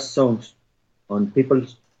remember as songs on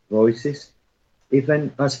people's voices,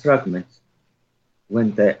 even as fragments,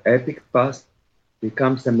 when the epic past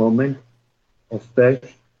becomes a moment of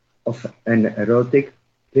birth of an erotic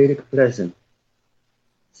lyric present.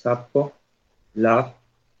 Sappho, love,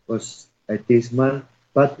 was a dismal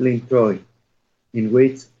battle in Troy, in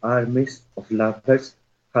which armies of lovers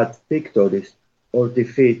had victories or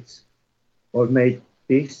defeats, or made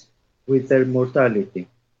peace with their mortality.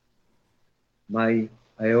 My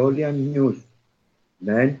Aeolian muse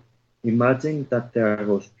then imagined that there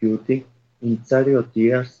was beauty in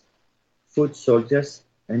charioteers, foot soldiers,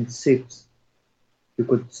 and ships. You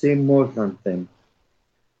could see more than them.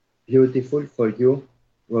 Beautiful for you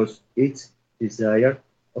was each desire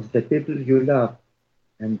of the people you love,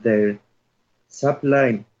 and their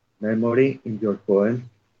sublime memory in your poem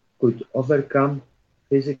could overcome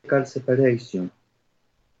physical separation.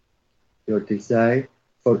 Your desire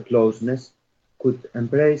for closeness could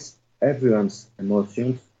embrace everyone's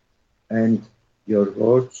emotions, and your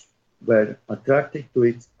words were attracted to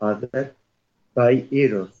each other by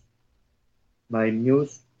Eros. My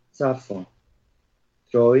muse, Sappho.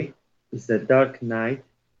 Troy is the dark night,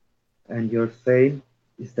 and your fame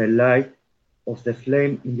is the light of the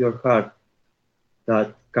flame in your heart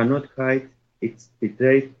that cannot hide its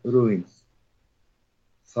betrayed ruins.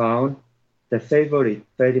 Faun, the favorite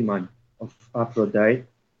ferryman of Aphrodite,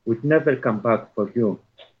 would never come back for you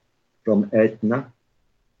from Etna,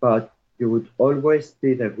 but you would always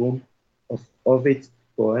be the womb of Ovid's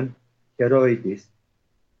poem Heroides.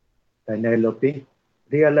 Penelope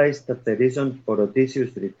realized that the reason for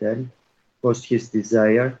Odysseus' return was his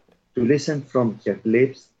desire to listen from her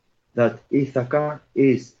lips that Ithaca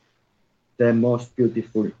is the most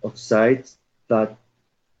beautiful of sights that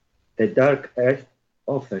the dark earth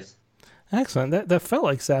offers. Excellent. That felt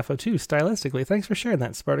like Sappho too, stylistically. Thanks for sharing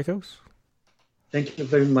that, Spartacus. Thank you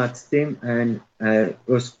very much, Tim, and it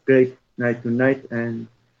was great night tonight, and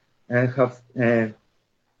have a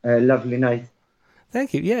lovely night.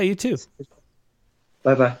 Thank you. Yeah, you too.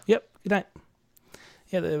 Bye-bye. Yep, good night.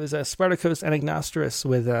 Yeah, there was Spartacus Anagnosterus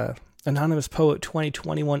with Anonymous Poet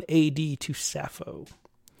 2021 AD to Sappho.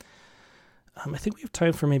 I think we have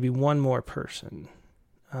time for maybe one more person.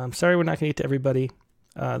 Sorry we're not going to get to everybody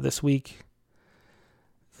this week.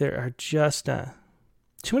 There are just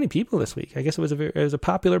too many people this week. I guess it was a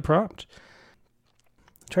popular prompt.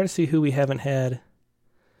 Try to see who we haven't had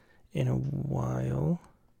in a while.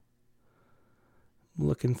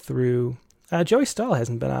 Looking through. Joey Stahl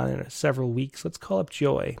hasn't been on in several weeks. Let's call up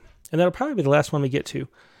Joy. And that'll probably be the last one we get to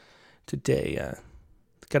today.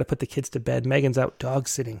 Got to put the kids to bed. Megan's out dog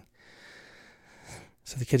sitting.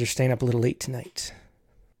 So the kids are staying up a little late tonight.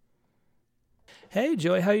 Hey,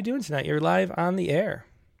 Joy, how you doing tonight? You're live on the air.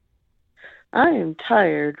 I am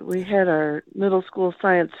tired. We had our middle school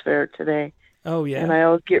science fair today. Oh, yeah? And I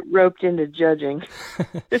always get roped into judging.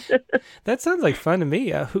 That sounds like fun to me.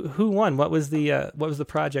 Who won? What was the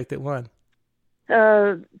project that won?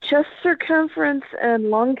 Chest circumference and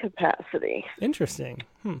lung capacity. Interesting.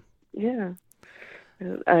 Yeah.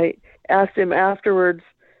 I asked him afterwards,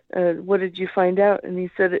 what did you find out? And he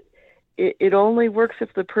said it only works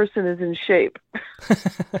if the person is in shape.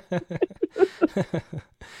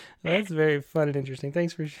 That's very fun and interesting.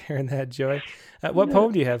 Thanks for sharing that, Joy. What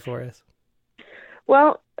poem do you have for us?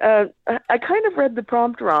 Well, I kind of read the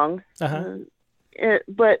prompt wrong,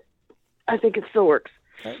 but I think it still works.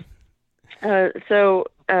 So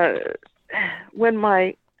when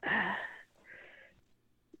my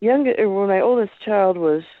oldest child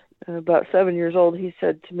was about 7 years old, he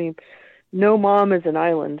said to me, "No mom is an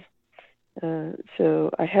island."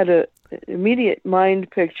 So I had an immediate mind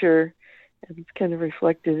picture, and it's kind of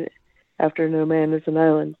reflected after "No Man is an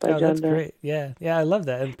Island" by John Donne. That's Donne. great. Yeah, I love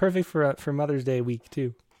that, and perfect for Mother's Day week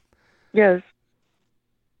too. Yes.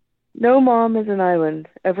 No mom is an island,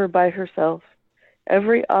 ever by herself.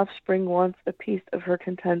 Every offspring wants a piece of her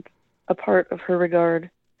content, a part of her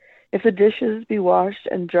regard. If the dishes be washed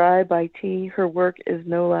and dry by tea, her work is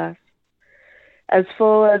no less. As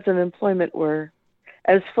full as an employment were,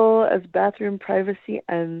 as full as bathroom privacy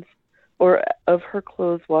ends, or of her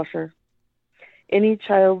clothes washer. Any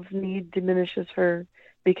child's need diminishes her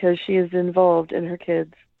because she is involved in her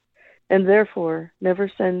kids, and therefore never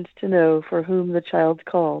sends to know for whom the child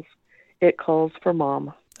calls. It calls for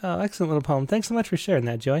mom. Oh, excellent little poem. Thanks so much for sharing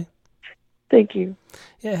that, Joy. Thank you.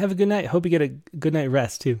 Yeah, have a good night. Hope you get a good night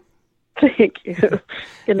rest, too. Thank you.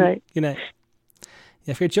 Good night. Good night.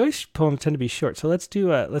 Yeah, for Joy's poems tend to be short, so let's do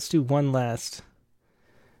one last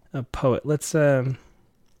poet. Let's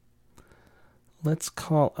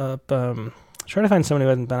call up try to find somebody who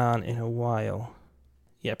hasn't been on in a while.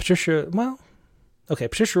 Yeah, Patricia. Well, okay,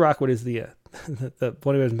 Patricia Rockwood is the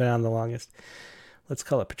one who hasn't been on the longest. Let's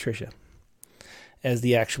call it Patricia as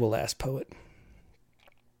the actual last poet.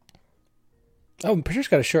 Oh, Patricia's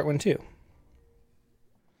got a short one too.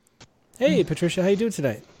 Hey, Patricia, how you doing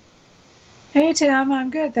tonight? Hey, Tim,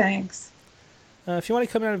 I'm good, thanks. If you want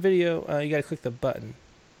to come on a video, you got to click the button.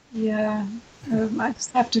 Yeah, I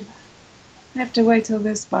just have to wait till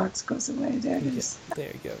this box goes away. There it is.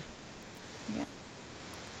 There you go.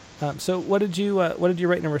 Yeah. So what did you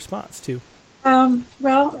write in response to?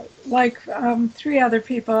 Well, like 3 other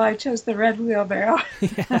people, I chose the Red Wheelbarrow.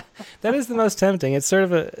 Yeah, that is the most tempting. It's sort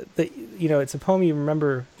of it's a poem you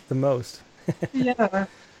remember the most. Yeah.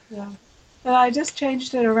 But I just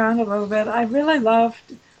changed it around a little bit. I really loved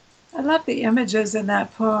the images in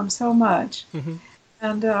that poem so much. Mm-hmm.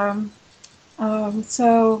 And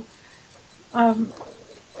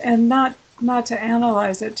and not to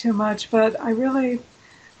analyze it too much, but I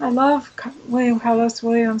love William Carlos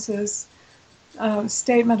Williams's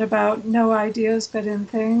statement about no ideas but in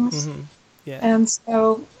things. Mm-hmm. Yeah. And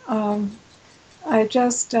so I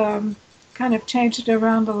just kind of changed it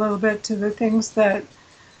around a little bit to the things that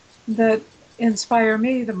inspire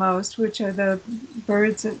me the most, which are the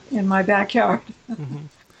birds in my backyard. Mm-hmm.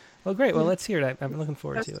 Well, great. Well, let's hear it. I'm looking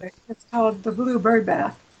forward to it. It's called The Blue Bird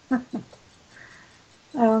Bath.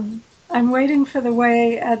 I'm waiting for the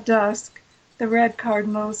way at dusk. The red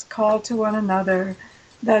cardinals call to one another,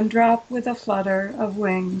 then drop with a flutter of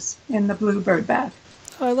wings in the blue bird bath.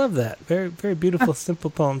 Oh, I love that. Very, very beautiful,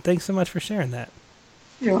 simple poem. Thanks so much for sharing that.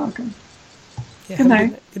 You're welcome. Yeah, good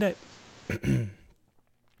night. Good night.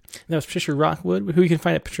 That was Patricia Rockwood, who you can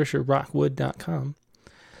find at patriciarockwood.com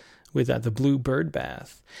with the Blue Bird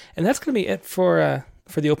Bath. And that's going to be it for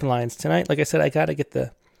the open lines tonight. Like I said, I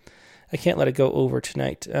can't let it go over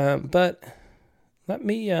tonight. But let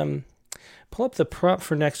me pull up the prompt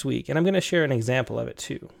for next week, and I'm going to share an example of it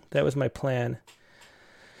too. That was my plan.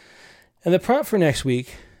 And the prompt for next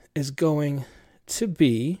week is going to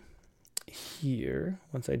be here,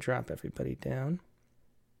 once I drop everybody down.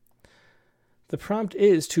 The prompt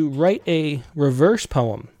is to write a reverse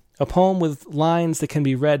poem a poem with lines that can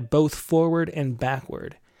be read both forward and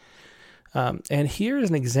backward. And here is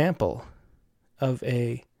an example of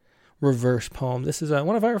a reverse poem. This is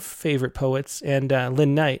one of our favorite poets, and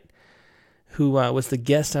Lynn Knight, who was the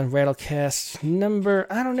guest on Rattlecast number,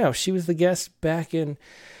 I don't know, she was the guest back in,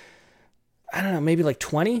 I don't know, maybe like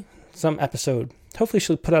 20, some episode. Hopefully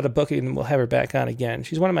she'll put out a book and we'll have her back on again.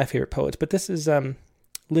 She's one of my favorite poets, but this is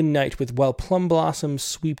Lynn Knight with While Plum Blossoms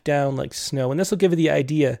Sweep Down Like Snow, and this will give you the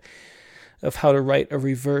idea of how to write a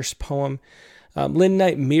reverse poem. Lynn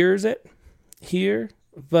Knight mirrors it here,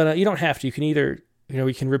 but you don't have to. You can either,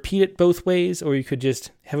 you can repeat it both ways, or you could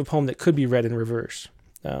just have a poem that could be read in reverse.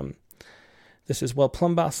 This is While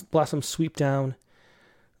Plum Blossoms Sweep Down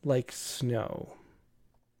Like Snow.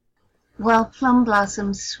 While plum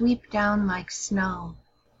blossoms sweep down like snow.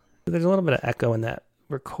 There's a little bit of echo in that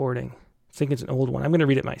recording. I think it's an old one. I'm going to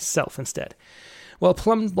read it myself instead. While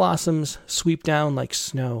plum blossoms sweep down like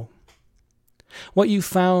snow. What you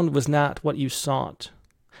found was not what you sought.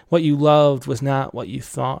 What you loved was not what you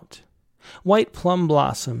thought. White plum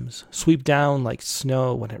blossoms sweep down like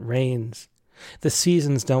snow when it rains. The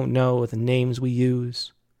seasons don't know the names we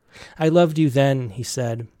use. I loved you then, he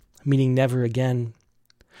said, meaning never again.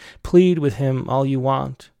 Plead with him all you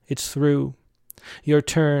want. It's through. Your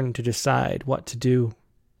turn to decide what to do.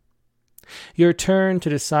 Your turn to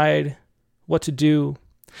decide what to do.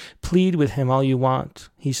 Plead with him all you want.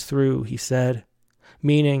 He's through, he said,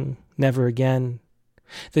 meaning never again.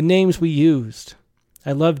 The names we used.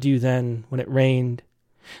 I loved you then when it rained.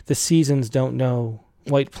 The seasons don't know.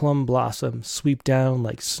 White plum blossoms sweep down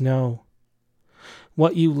like snow.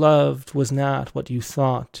 What you loved was not what you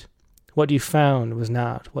thought. What you found was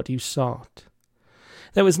not what you sought.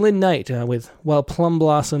 That was Lynn Knight with While Plum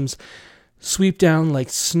Blossoms Sweep Down Like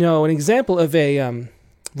Snow, an example of a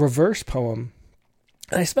reverse poem.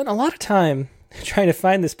 And I spent a lot of time trying to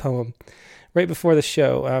find this poem right before the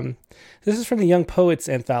show. This is from the Young Poets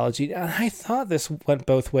Anthology. I thought this went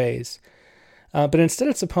both ways. But instead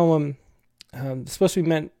it's a poem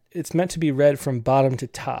it's meant to be read from bottom to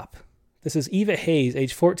top. This is Eva Hayes,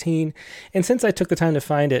 age 14. And since I took the time to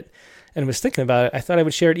find it and was thinking about it, I thought I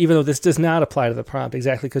would share it, even though this does not apply to the prompt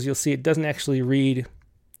exactly, because you'll see it doesn't actually read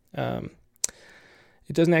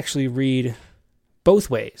both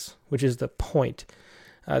ways, which is the point.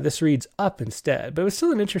 This reads up instead. But it was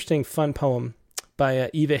still an interesting, fun poem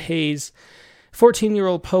by Eva Hayes,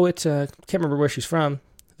 14-year-old poet. Can't remember where she's from.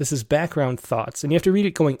 This is Background Thoughts, and you have to read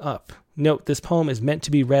it going up. Note, this poem is meant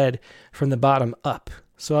to be read from the bottom up.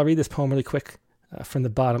 So I'll read this poem really quick from the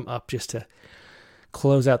bottom up just to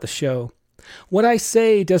close out the show. What I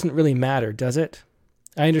say doesn't really matter, does it?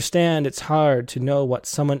 I understand it's hard to know what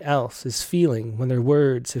someone else is feeling when their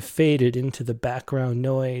words have faded into the background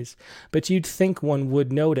noise, but you'd think one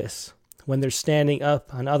would notice when they're standing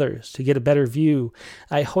up on others to get a better view.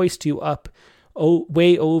 I hoist you up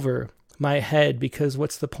way over my head because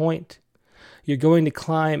what's the point? You're going to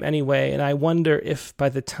climb anyway, and I wonder if by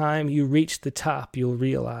the time you reach the top, you'll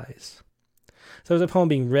realize. So there's a poem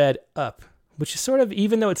being read up, which is sort of,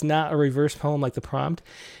 even though it's not a reverse poem like the prompt,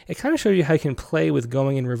 it kind of shows you how you can play with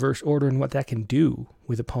going in reverse order and what that can do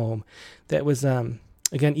with a poem. That was, again,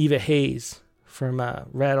 Eva Hayes from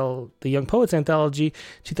the Young Poets Anthology,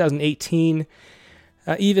 2018.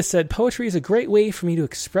 Eva said, poetry is a great way for me to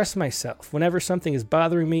express myself. Whenever something is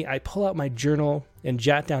bothering me, I pull out my journal and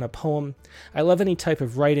jot down a poem. I love any type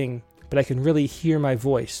of writing, but I can really hear my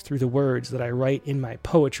voice through the words that I write in my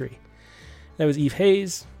poetry. That was Eve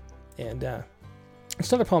Hayes, and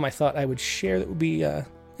it's another poem I thought I would share that would be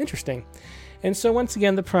interesting. And so once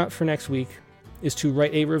again, the prompt for next week is to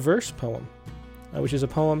write a reverse poem, which is a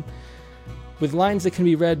poem with lines that can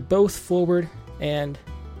be read both forward and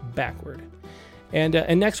backward. And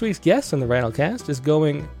next week's guest on the Rattlecast is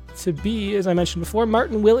going to be, as I mentioned before,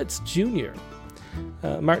 Martin Willits Jr.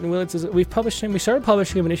 Martin Willits, we started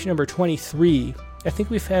publishing him in issue number 23. I think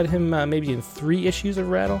we've had him maybe in 3 issues of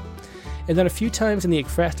Rattle, and then a few times in the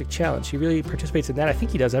Ekphrastic Challenge. He really participates in that. I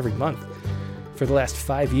think he does every month for the last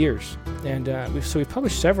 5 years. And we've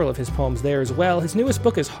published several of his poems there as well. His newest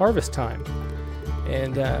book is Harvest Time.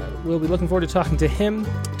 And we'll be looking forward to talking to him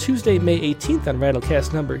Tuesday, May 18th on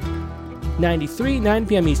Rattlecast number 93, 9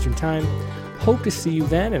 p.m. Eastern Time. Hope to see you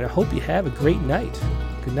then, and I hope you have a great night.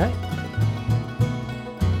 Good night.